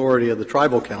sole authority of the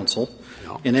tribal council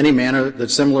in any manner that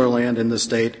similar land in the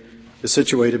state is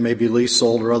situated may be leased,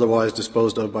 sold, or otherwise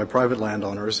disposed of by private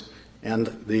landowners, and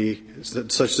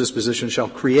such disposition shall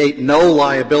create no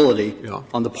liability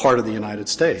on the part of the United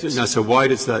States. Now, so why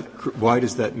does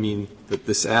that mean that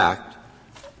this Act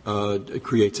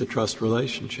creates a trust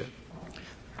relationship?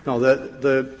 No,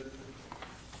 the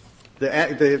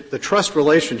trust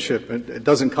relationship, it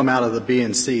doesn't come out of the B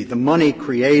and C. The money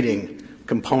creating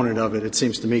component of it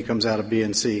seems to me, comes out of B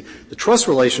and C. The trust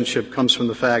relationship comes from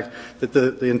the fact that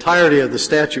the entirety of the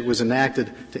statute was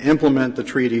enacted to implement the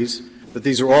treaties, that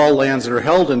these are all lands that are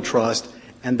held in trust,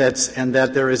 and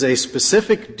that there is a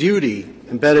specific duty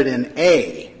embedded in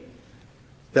A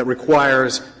that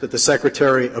requires that the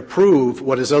Secretary approve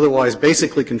what is otherwise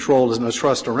basically controlled as a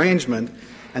trust arrangement,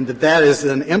 and that is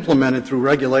then implemented through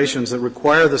regulations that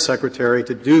require the Secretary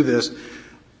to do this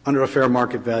under a fair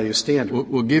market value standard.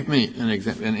 Well, give me an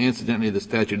example. And incidentally, the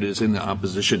statute is in the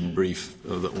opposition brief,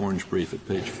 the orange brief at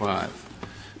page 5.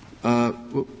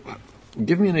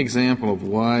 Give me an example of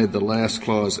why the last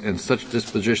clause, and such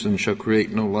disposition shall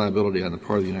create no liability on the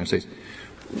part of the United States.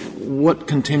 What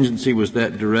contingency was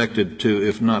that directed to,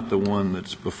 if not the one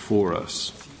that's before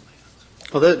us?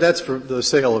 Well, that's for the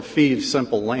sale of fee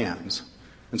simple lands.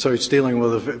 And so it's dealing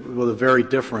with a very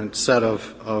different set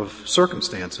of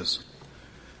circumstances.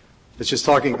 It's just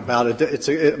talking about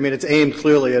it's aimed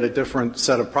clearly at a different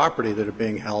set of property that are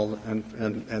being held,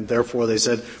 and therefore they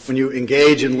said when you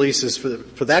engage in leases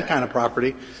for that kind of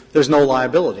property, there's no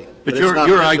liability. But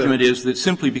your argument is that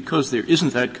simply because there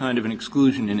isn't that kind of an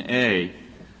exclusion in A,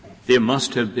 there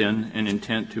must have been an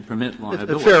intent to permit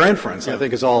liability. A fair inference, I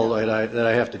think, is all that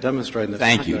I have to demonstrate in this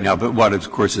Thank you. Now, but what,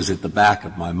 of course, is at the back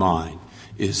of my mind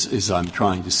is I'm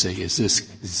trying to say, is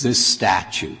this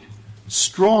statute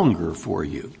stronger for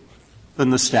you than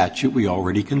the statute we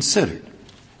already considered?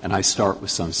 And I start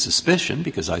with some suspicion,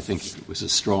 because I think if it was a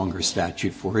stronger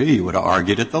statute for you, you would have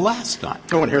argued it the last time.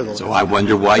 I wouldn't hear the So I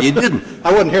wonder why you didn't.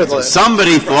 I wouldn't hear the last.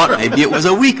 Somebody thought maybe it was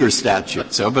a weaker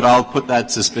statute, but I'll put that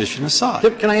suspicion aside.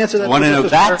 Can I answer that? I want to know,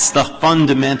 that's the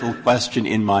fundamental question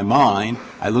in my mind.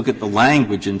 I look at the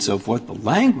language and so forth. The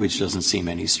language doesn't seem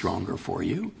any stronger for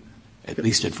you, at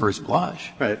least at first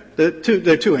blush. Right. There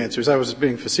are two answers. I was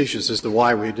being facetious as to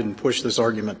why we didn't push this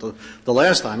argument the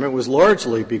last time. It was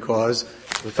largely because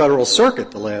the Federal Circuit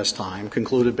the last time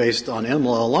concluded, based on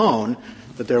IMLA alone,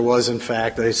 that there was, in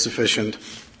fact, a sufficient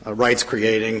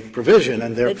rights-creating provision,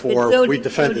 and therefore we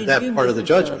defended that part of the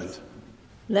judgment.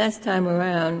 Last time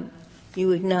around,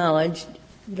 you acknowledged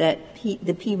that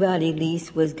the Peabody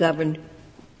lease was governed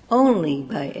only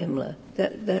by IMLA.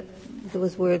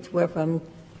 Those words were from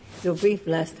your brief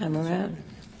last time around.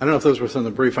 I don't know if those were from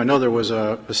the brief. I know there was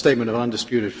a statement of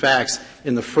undisputed facts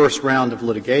in the first round of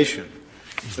litigation.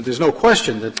 But there's no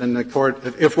question that then the Court,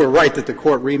 if we're right that the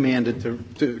Court remanded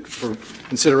for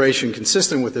consideration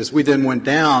consistent with this, we then went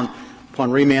down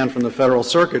upon remand from the Federal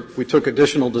Circuit. We took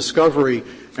additional discovery,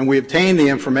 and we obtained the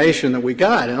information that we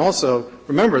got. And also,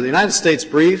 remember, the United States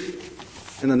brief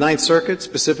in the Ninth Circuit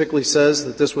specifically says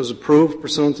that this was approved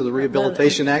pursuant to the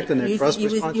Rehabilitation Act and their trust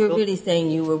responsibility. You're really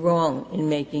saying you were wrong in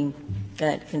making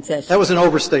that concession. That was an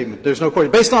overstatement. There's no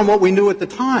question. Based on what we knew at the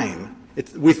time,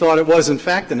 we thought it was, in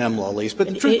fact, an IMLA lease. But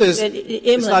the truth is,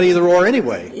 it's not either or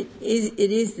anyway.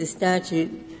 It is the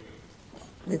statute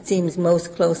that seems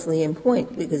most closely in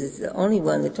point, because it's the only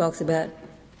one that talks about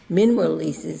mineral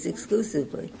leases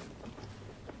exclusively.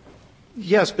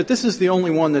 Yes, but this is the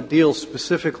only one that deals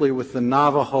specifically with the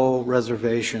Navajo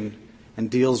reservation and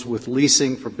deals with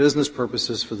leasing for business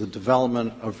purposes for the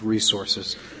development of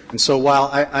resources. And so while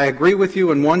I agree with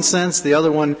you in one sense, the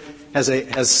other one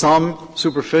has some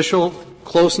superficial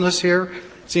closeness here.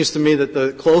 It seems to me that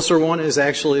the closer one is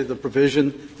actually the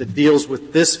provision that deals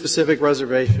with this specific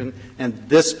reservation and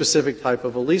this specific type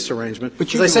of a lease arrangement.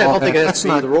 But as I said, I don't think it has to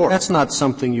be either or. That's not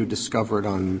something you discovered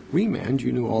on remand.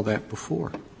 You knew all that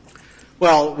before.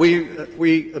 Well,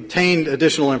 we obtained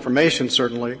additional information,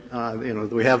 certainly.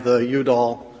 We have the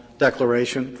Udall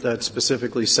Declaration that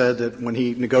specifically said that when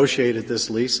he negotiated this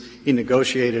lease, he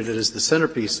negotiated it as the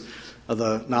centerpiece of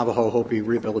the Navajo Hopi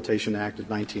Rehabilitation Act of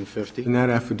 1950. And that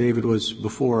affidavit was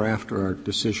before or after our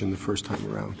decision the first time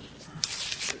around?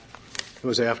 It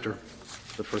was after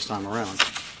the first time around.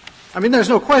 I mean, there's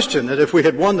no question that if we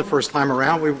had won the first time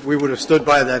around, we would have stood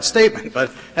by that statement.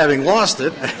 But having lost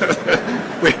it,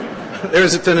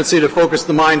 there's a tendency to focus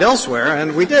the mind elsewhere,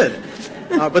 and we did.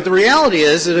 But the reality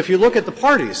is that if you look at the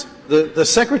parties, the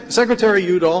Secretary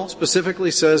Udall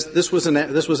specifically says this was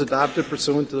adopted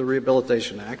pursuant to the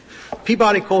Rehabilitation Act.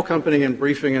 Peabody Coal Company, in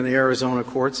briefing in the Arizona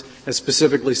courts, has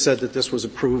specifically said that this was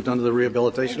approved under the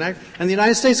Rehabilitation Act. And the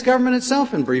United States government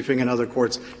itself, in briefing in other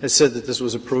courts, has said that this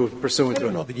was approved pursuant to it. I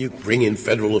don't know that you bring in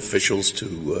federal officials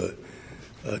to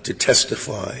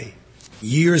testify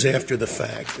years after the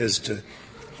fact as to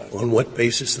on what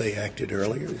basis they acted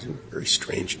earlier. It's very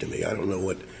strange to me. I don't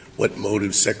know what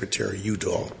motive Secretary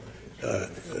Udall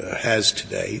has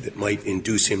today that might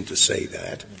induce him to say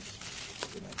that.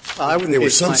 There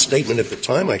was some statement at the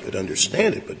time I could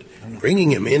understand it, but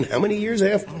bringing him in how many years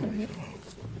after?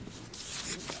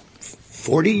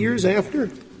 40 years after?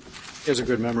 He has a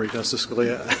good memory, Justice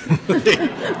Scalia.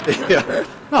 Yeah.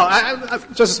 No,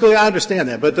 Justice Scalia, I understand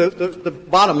that. But the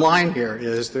bottom line here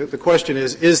is the question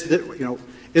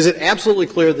is it absolutely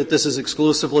clear that this is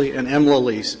exclusively an IMLA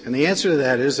lease? And the answer to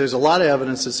that is there's a lot of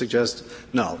evidence that suggests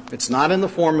no. It's not in the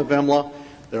form of IMLA.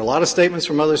 There are a lot of statements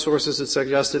from other sources that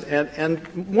suggest it,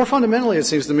 and more fundamentally, it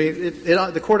seems to me,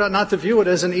 the Court ought not to view it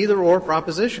as an either-or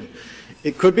proposition.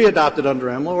 It could be adopted under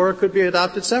EMLA, or it could be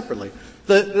adopted separately.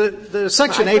 The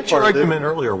Section 8 part your argument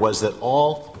earlier was that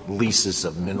all leases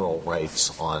of mineral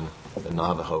rights on the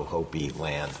Navajo Hopi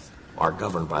land are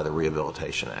governed by the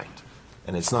Rehabilitation Act.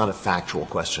 And it's not a factual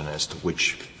question as to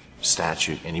which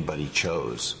statute anybody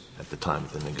chose at the time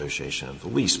of the negotiation of the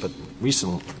lease. But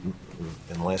recently,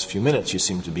 in the last few minutes, you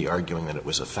seem to be arguing that it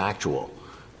was a factual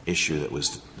issue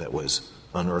that was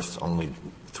unearthed only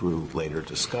through later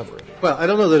discovery. Well, I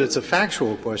don't know that it's a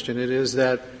factual question. It is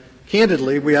that,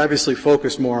 candidly, we obviously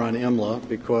focused more on EMLA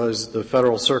because the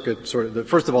Federal Circuit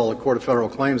first of all, the Court of Federal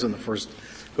Claims in the first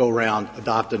go-round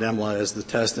adopted EMLA as the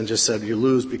test and just said you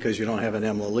lose because you don't have an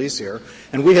EMLA lease here.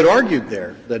 And we had argued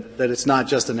there that it's not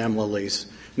just an EMLA lease.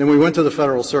 And then we went to the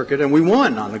Federal Circuit and we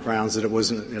won on the grounds that it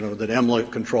wasn't, that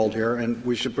EMLA controlled here and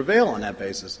we should prevail on that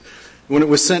basis. When it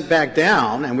was sent back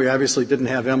down, and we obviously didn't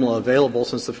have EMLA available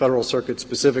since the Federal Circuit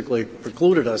specifically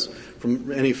precluded us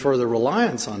from any further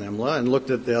reliance on EMLA and looked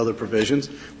at the other provisions,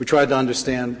 we tried to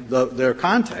understand their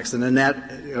context. And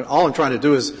then all I'm trying to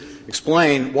do is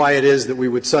explain why it is that we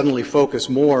would suddenly focus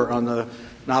more on the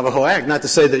Navajo Act, not to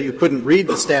say that you couldn't read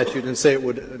the statute and say it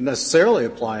would necessarily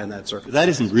apply in that circuit. That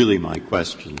isn't really my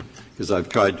question, because I've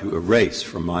tried to erase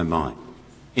from my mind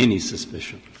any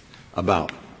suspicion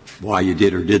about why you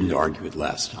did or didn't argue it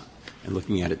last time. And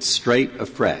looking at it straight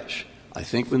afresh, I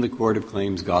think when the Court of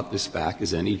Claims got this back,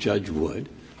 as any judge would,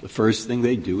 the first thing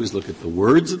they do is look at the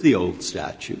words of the old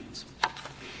statutes,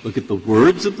 look at the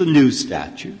words of the new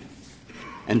statute,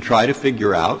 and try to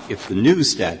figure out if the new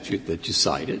statute that you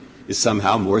cited is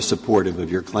somehow more supportive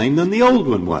of your claim than the old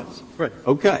one was. Right.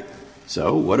 Okay.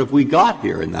 So what have we got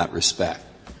here in that respect?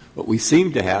 What we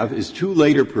seem to have is two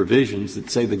later provisions that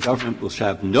say the government will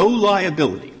have no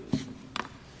liability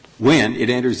when it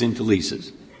enters into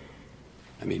leases.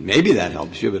 I mean, maybe that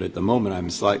helps you, but at the moment I'm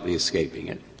slightly escaping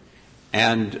it.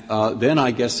 And then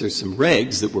I guess there's some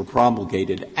regs that were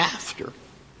promulgated after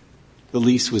the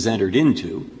lease was entered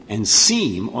into and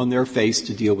seem on their face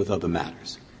to deal with other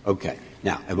matters. Okay.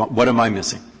 Now, what am I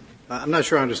missing? I'm not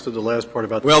sure I understood the last part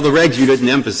about that. Well, the regs you didn't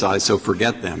emphasize, so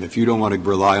forget them. If you don't want to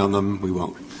rely on them, we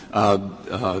won't. But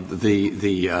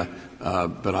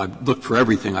I've looked for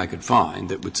everything I could find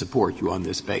that would support you on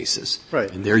this basis.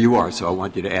 Right. And there you are, so I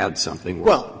want you to add something.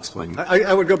 Well, explain.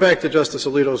 I would go back to Justice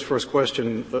Alito's first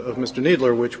question of Mr.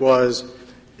 Kneedler, which was,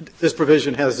 this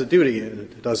provision has a duty in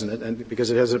it, doesn't it? And because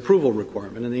it has an approval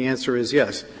requirement. And the answer is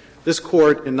yes. This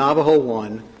Court in Navajo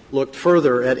I looked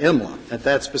further at EMLA, at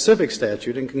that specific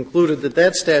statute, and concluded that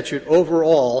that statute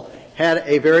overall had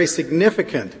a very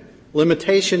significant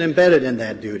limitation embedded in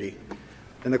that duty.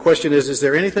 And the question is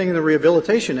there anything in the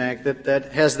Rehabilitation Act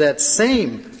that has that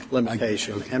same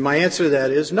limitation? Okay. And my answer to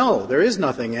that is no, there is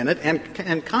nothing in it.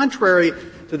 And contrary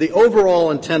to the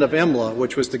overall intent of EMLA,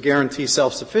 which was to guarantee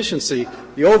self-sufficiency,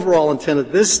 the overall intent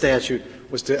of this statute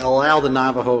was to allow the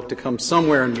Navajo to come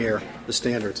somewhere near the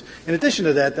standards. In addition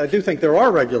to that, I do think there are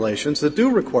regulations that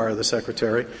do require the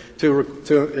Secretary to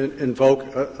invoke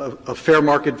a fair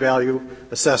market value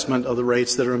assessment of the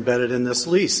rates that are embedded in this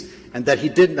lease, and that he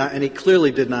did not, and he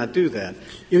clearly did not do that.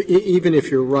 Even if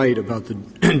you're right about the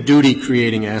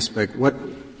duty-creating aspect,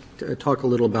 talk a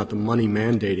little about the money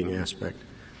mandating aspect,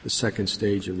 the second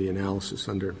stage of the analysis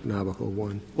under Navajo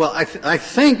I. Well, I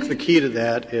think the key to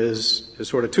that is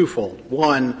sort of twofold.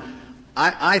 One,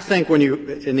 I think when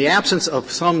in the absence of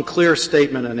some clear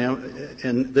statement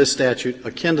in this statute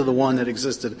akin to the one that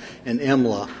existed in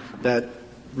EMLA that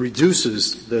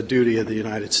reduces the duty of the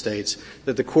United States,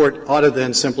 that the Court ought to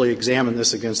then simply examine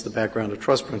this against the background of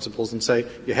trust principles and say,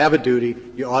 you have a duty,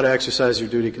 you ought to exercise your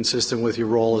duty consistent with your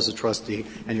role as a trustee,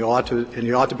 and you ought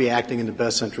to be acting in the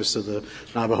best interests of the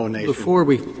Navajo Nation. Before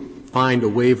we find a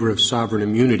waiver of sovereign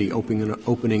immunity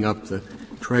opening up the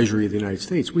Treasury of the United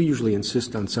States, we usually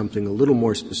insist on something a little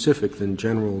more specific than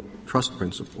general trust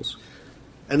principles.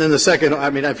 And then the second, I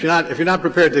mean, if you're not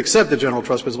prepared to accept the general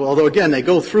trust principle, although again they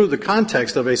go through the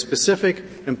context of a specific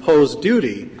imposed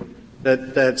duty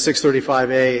that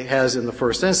 635A has in the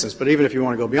first instance. But even if you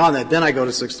want to go beyond that, then I go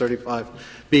to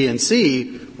 635B and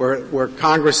C, where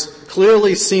Congress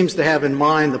clearly seems to have in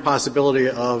mind the possibility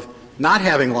of not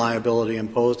having liability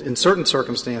imposed in certain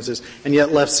circumstances, and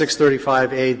yet left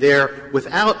 635A there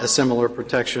without a similar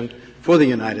protection for the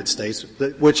United States,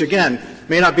 which, again,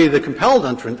 may not be the compelled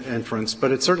inference,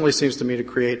 but it certainly seems to me to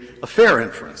create a fair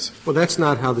inference. Well, that's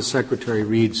not how the Secretary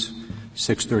reads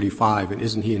 635, and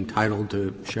isn't he entitled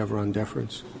to Chevron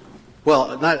deference?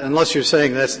 Well, unless you're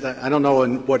saying I don't know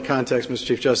in what context, Mr.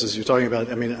 Chief Justice, you're talking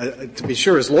about. I mean, to be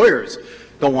sure, as lawyers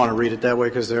don't want to read it that way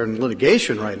because they're in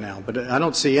litigation right now. But I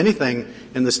don't see anything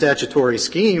in the statutory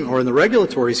scheme or in the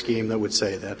regulatory scheme that would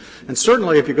say that. And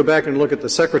certainly, if you go back and look at the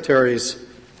Secretary's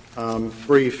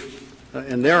brief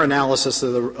in their analysis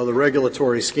of the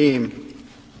regulatory scheme,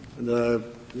 let's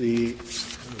see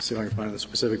if I can find the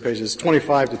specific pages,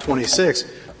 25 to 26,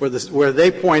 where they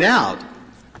point out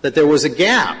that there was a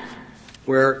gap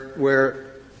where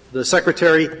the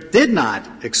Secretary did not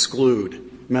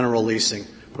exclude mineral leasing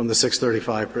from the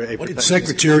 635. What did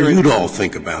Secretary Udall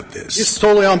think about this? He's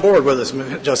totally on board with us,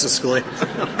 Justice Scalia.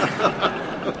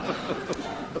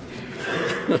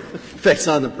 That's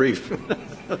on the brief.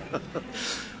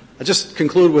 I just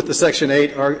conclude with the Section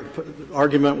 8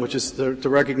 argument, which is to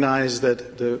recognize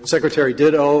that the Secretary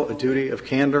did owe a duty of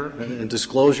candor and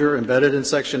disclosure embedded in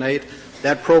Section 8.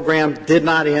 That program did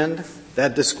not end.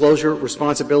 That disclosure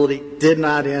responsibility did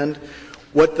not end.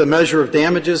 What the measure of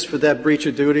damages for that breach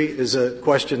of duty is a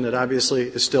question that obviously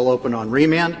is still open on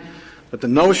remand. But the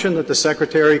notion that the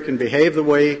Secretary can behave the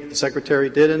way the Secretary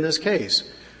did in this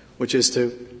case, which is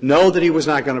to know that he was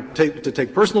not going to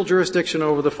take personal jurisdiction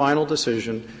over the final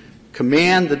decision,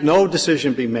 command that no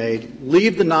decision be made,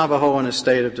 leave the Navajo in a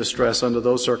state of distress under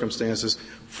those circumstances,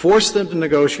 force them to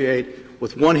negotiate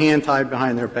with one hand tied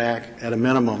behind their back at a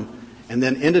minimum, and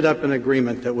then ended up in an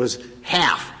agreement that was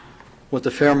half what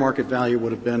the fair market value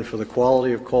would have been for the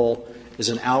quality of coal is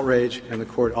an outrage, and the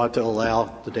Court ought to allow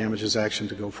the damages action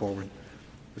to go forward.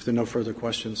 If there are no further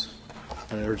questions,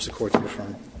 I urge the Court to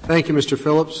affirm. Thank you, Mr.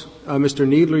 Phillips. Mr.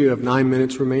 Kneedler, you have 9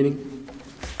 minutes remaining.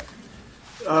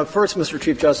 First, Mr.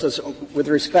 Chief Justice, with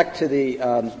respect to the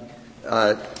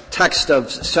text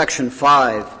of Section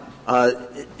 5,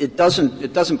 it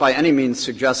doesn't by any means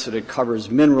suggest that it covers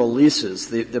mineral leases.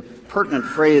 The pertinent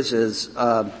phrase is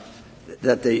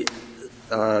that the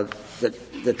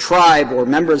tribe or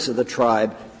members of the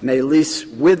tribe may lease,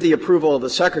 with the approval of the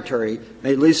Secretary,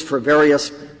 may lease for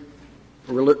various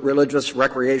religious,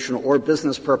 recreational, or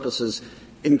business purposes,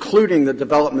 including the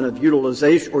development of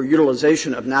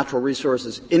utilization of natural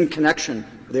resources in connection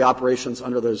with the operations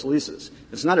under those leases.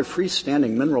 It's not a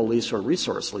freestanding mineral lease or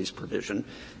resource lease provision.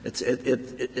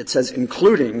 It says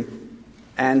including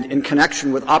and in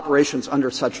connection with operations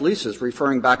under such leases,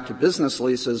 referring back to business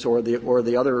leases or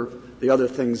the other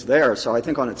things there. So I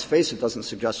think on its face it doesn't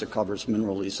suggest it covers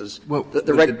mineral leases. Well, but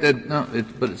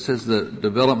it says the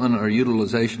development or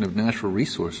utilization of natural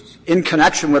resources in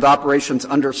connection with operations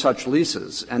under such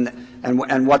leases,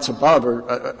 and what's above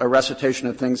are a recitation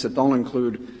of things that don't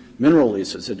include mineral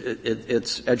leases.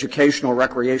 It's educational,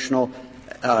 recreational,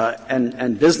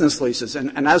 and business leases.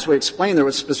 And as we explained, there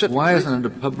was specific. Why isn't it a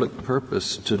public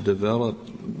purpose to develop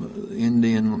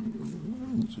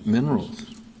Indian minerals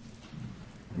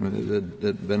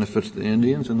that benefits the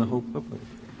Indians and the whole public?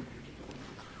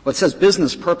 Well, it says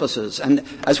business purposes, and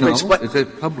as we explained, it says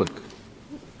public.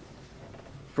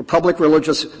 For public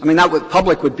religious, I mean,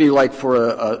 public would be like for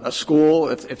a school,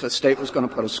 if a state was going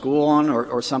to put a school on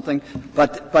or something.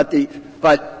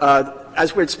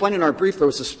 As we explained in our brief, there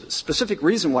was a specific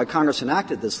reason why Congress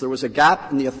enacted this. There was a gap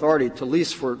in the authority to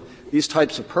lease for these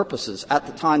types of purposes at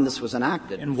the time this was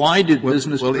enacted. And why did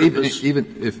business purpose?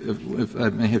 Even if I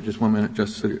may have just 1 minute,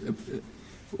 Justice,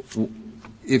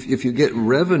 if you get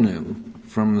revenue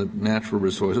from the natural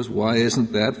resources, why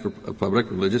isn't that for a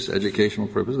public, religious, educational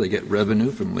purpose? They get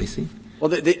revenue from leasing. Well,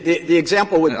 the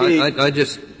example would be. I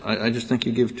just think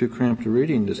you give too cramped a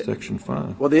reading to Section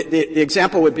 5. Well, the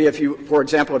example would be for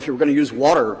example, if you were going to use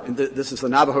water, this is the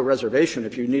Navajo Reservation,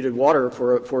 if you needed water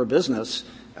for a business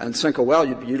and sink a well,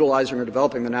 you'd be utilizing or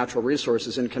developing the natural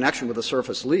resources in connection with a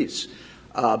surface lease.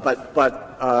 But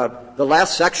the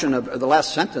last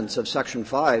sentence of Section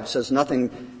 5 says nothing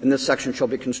in this section shall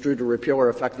be construed to repeal or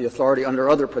affect the authority under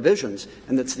other provisions,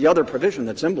 and it's the other provision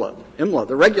that's IMLA.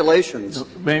 The regulations.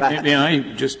 May I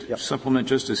just supplement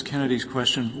Justice Kennedy's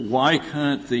question? Why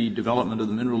can't the development of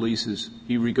the mineral leases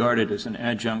be regarded as an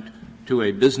adjunct to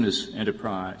a business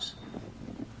enterprise?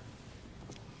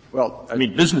 Well, I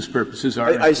mean, business purposes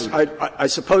are. I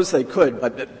suppose they could,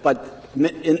 but.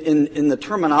 In the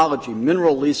terminology,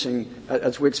 mineral leasing,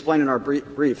 as we explained in our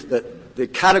brief, that the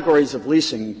categories of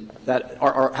leasing that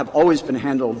have always been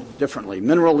handled differently.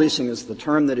 Mineral leasing is the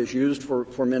term that is used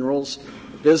for minerals.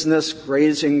 Business,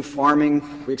 grazing,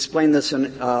 farming. We explained this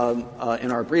in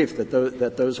our brief that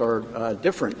those are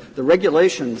different. The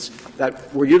regulations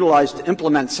that were utilized to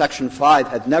implement Section 5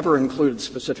 had never included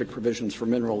specific provisions for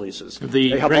mineral leases.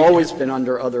 They have always been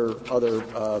under other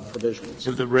provisions.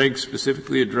 Have the regs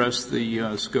specifically addressed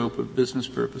the scope of business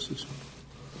purposes?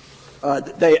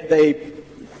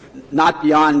 not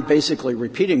beyond basically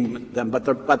repeating them, but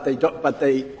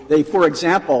they, for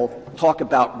example, talk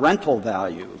about rental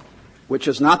value, which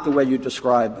is not the way you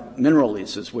describe mineral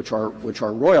leases, which are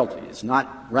royalties,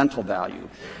 not rental value.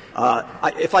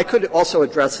 If I could also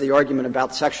address the argument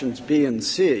about sections B and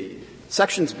C.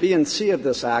 Sections B and C of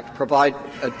this Act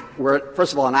were,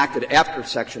 first of all, enacted after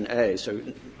Section A, so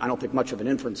I don't think much of an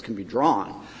inference can be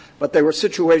drawn. But they were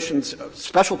situations,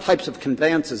 special types of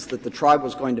conveyances that the tribe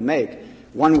was going to make.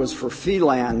 One was for fee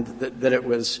land that it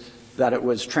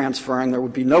was transferring. There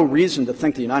would be no reason to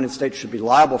think the United States should be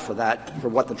liable for that, for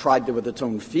what the tribe did with its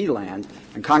own fee land,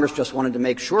 and Congress just wanted to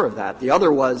make sure of that. The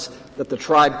other was that the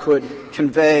tribe could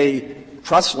convey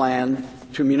trust land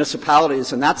to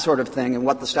municipalities and that sort of thing, and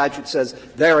what the statute says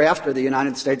thereafter the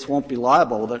United States won't be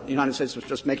liable. The United States was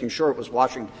just making sure it was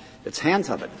washing its hands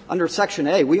of it. Under Section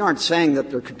A, we aren't saying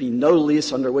that there could be no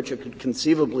lease under which it could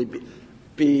conceivably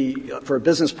be for a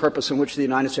business purpose in which the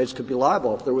United States could be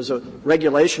liable. If there was a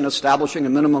regulation establishing a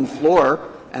minimum floor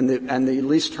and the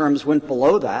lease terms went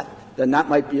below that, then that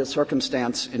might be a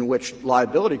circumstance in which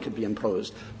liability could be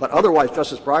imposed. But otherwise,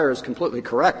 Justice Breyer is completely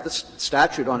correct. This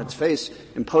statute on its face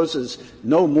imposes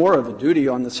no more of a duty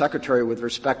on the Secretary with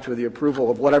respect to the approval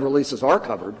of whatever leases are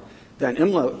covered than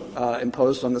IMLA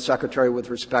imposed on the Secretary with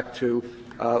respect to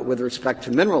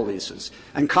mineral leases.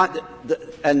 And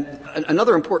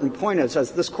another important point is,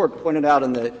 as this Court pointed out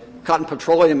in the Cotton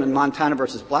Petroleum and Montana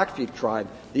versus Blackfeet tribe,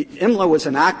 the IMLA was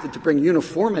enacted to bring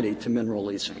uniformity to mineral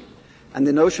leasing. And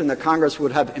the notion that Congress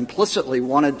would have implicitly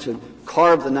wanted to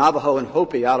carve the Navajo and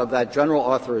Hopi out of that general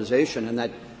authorization and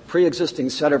that pre-existing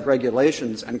set of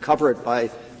regulations and cover it by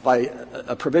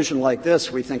a provision like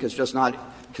this, we think is just not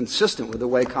consistent with the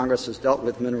way Congress has dealt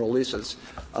with mineral leases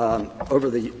over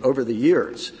the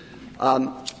years.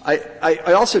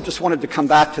 I also just wanted to come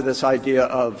back to this idea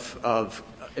of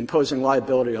imposing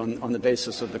liability on the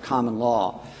basis of the common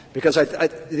law. Because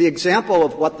the example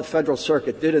of what the Federal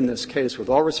Circuit did in this case, with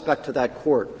all respect to that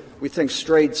court, we think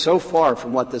strayed so far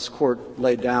from what this court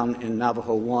laid down in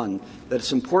Navajo I that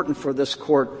it's important for this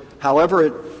court, however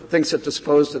it thinks it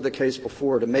disposed of the case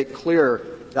before, to make clear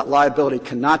that liability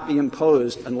cannot be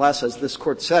imposed unless, as this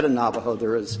court said in Navajo,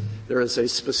 there is a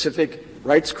specific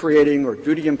rights-creating or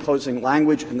duty-imposing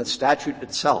language in the statute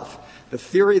itself. The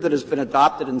theory that has been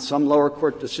adopted in some lower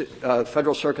court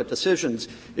Federal Circuit decisions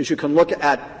is you can look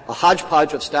at a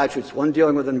hodgepodge of statutes, one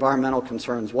dealing with environmental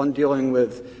concerns, one dealing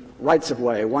with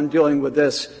rights-of-way, one dealing with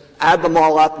this, add them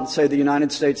all up and say the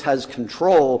United States has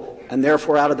control, and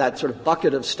therefore out of that sort of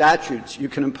bucket of statutes you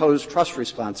can impose trust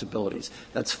responsibilities.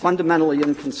 That's fundamentally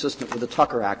inconsistent with the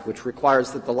Tucker Act, which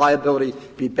requires that the liability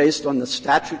be based on the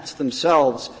statutes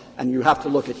themselves, and you have to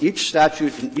look at each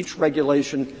statute and each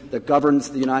regulation that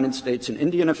governs the United States in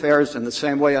Indian affairs in the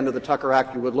same way under the Tucker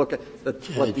Act you would look at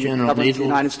what governs the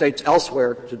United States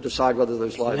elsewhere to decide whether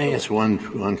there's liability. Can I ask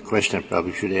one question I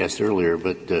probably should have asked earlier,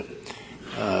 but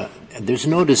there's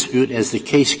no dispute as the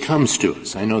case comes to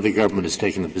us. I know the government has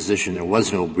taken the position there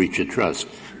was no breach of trust,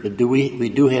 but we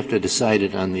do have to decide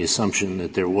it on the assumption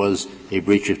that there was a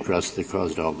breach of trust that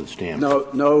caused all this damage.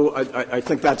 No, I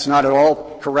think that's not at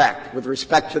all correct. With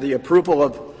respect to the approval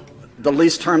of the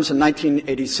lease terms in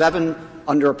 1987,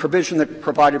 under a provision that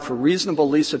provided for reasonable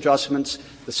lease adjustments,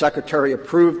 the Secretary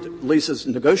approved leases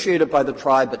negotiated by the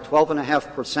tribe at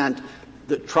 12.5%.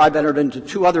 The tribe entered into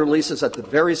two other leases at the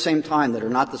very same time that are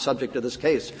not the subject of this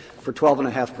case for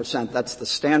 12.5%. That's the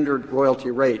standard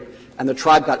royalty rate. And the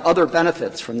tribe got other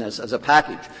benefits from this as a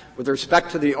package. With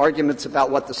respect to the arguments about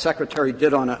what the Secretary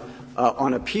did on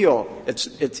appeal,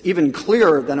 it's even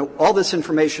clearer than all this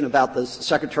information about the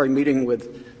Secretary meeting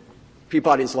with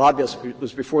Peabody's lobbyists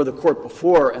was before the Court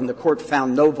before, and the Court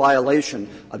found no violation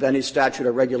of any statute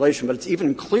or regulation. But it's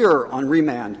even clearer on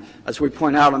remand, as we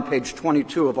point out on page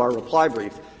 22 of our reply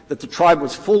brief, that the tribe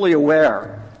was fully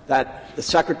aware that the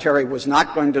Secretary was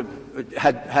not going to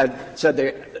had said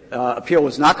the appeal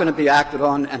was not going to be acted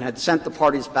on and had sent the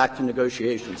parties back to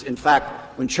negotiations. In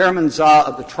fact, when Chairman Zah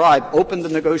of the tribe opened the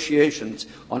negotiations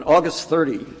on August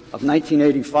 30 of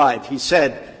 1985, he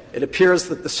said, "It appears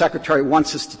that the Secretary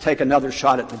wants us to take another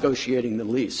shot at negotiating the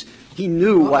lease." He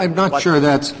knew I'm not sure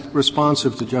that's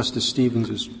responsive to Justice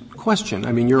Stevens' question.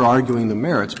 I mean, you're arguing the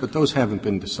merits, but those haven't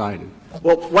been decided.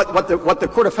 Well, what the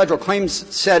Court of Federal Claims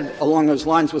said along those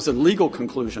lines was a legal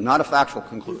conclusion, not a factual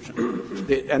conclusion.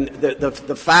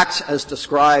 The facts as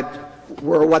described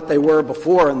were what they were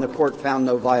before, and the Court found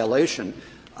no violation.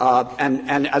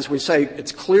 And as we say,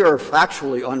 it's clear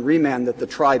factually on remand that the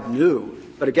tribe knew.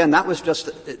 But again, that was just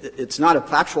 — it's not a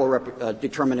factual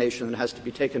determination that has to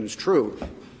be taken as true.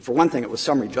 for one thing, it was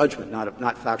summary judgment,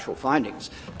 not factual findings.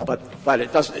 But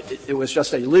it was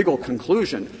just a legal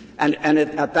conclusion. And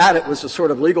at that, it was a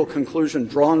sort of legal conclusion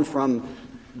drawn from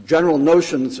general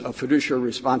notions of fiduciary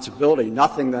responsibility,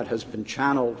 nothing that has been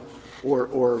channeled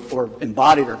or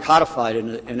embodied or codified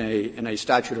in a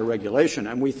statute or regulation.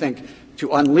 And we think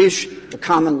to unleash the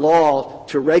common law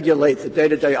to regulate the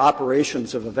day-to-day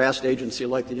operations of a vast agency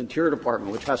like the Interior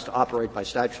Department, which has to operate by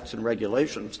statutes and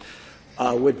regulations,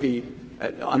 would be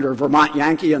under Vermont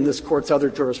Yankee and this Court's other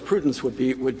jurisprudence would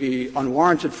be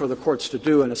unwarranted for the courts to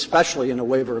do, and especially in a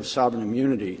waiver of sovereign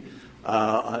immunity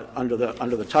under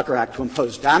the Tucker Act to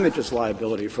impose damages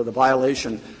liability for the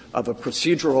violation of a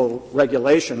procedural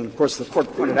regulation. And of course, the Court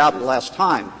pointed out the last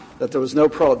time that there was no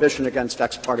prohibition against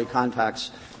ex parte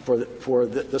contacts for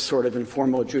this sort of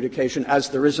informal adjudication, as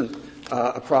there isn't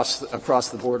across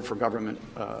the board for government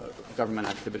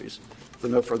activities. There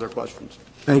are no further questions.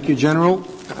 Thank you, General.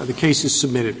 The case is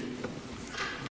submitted.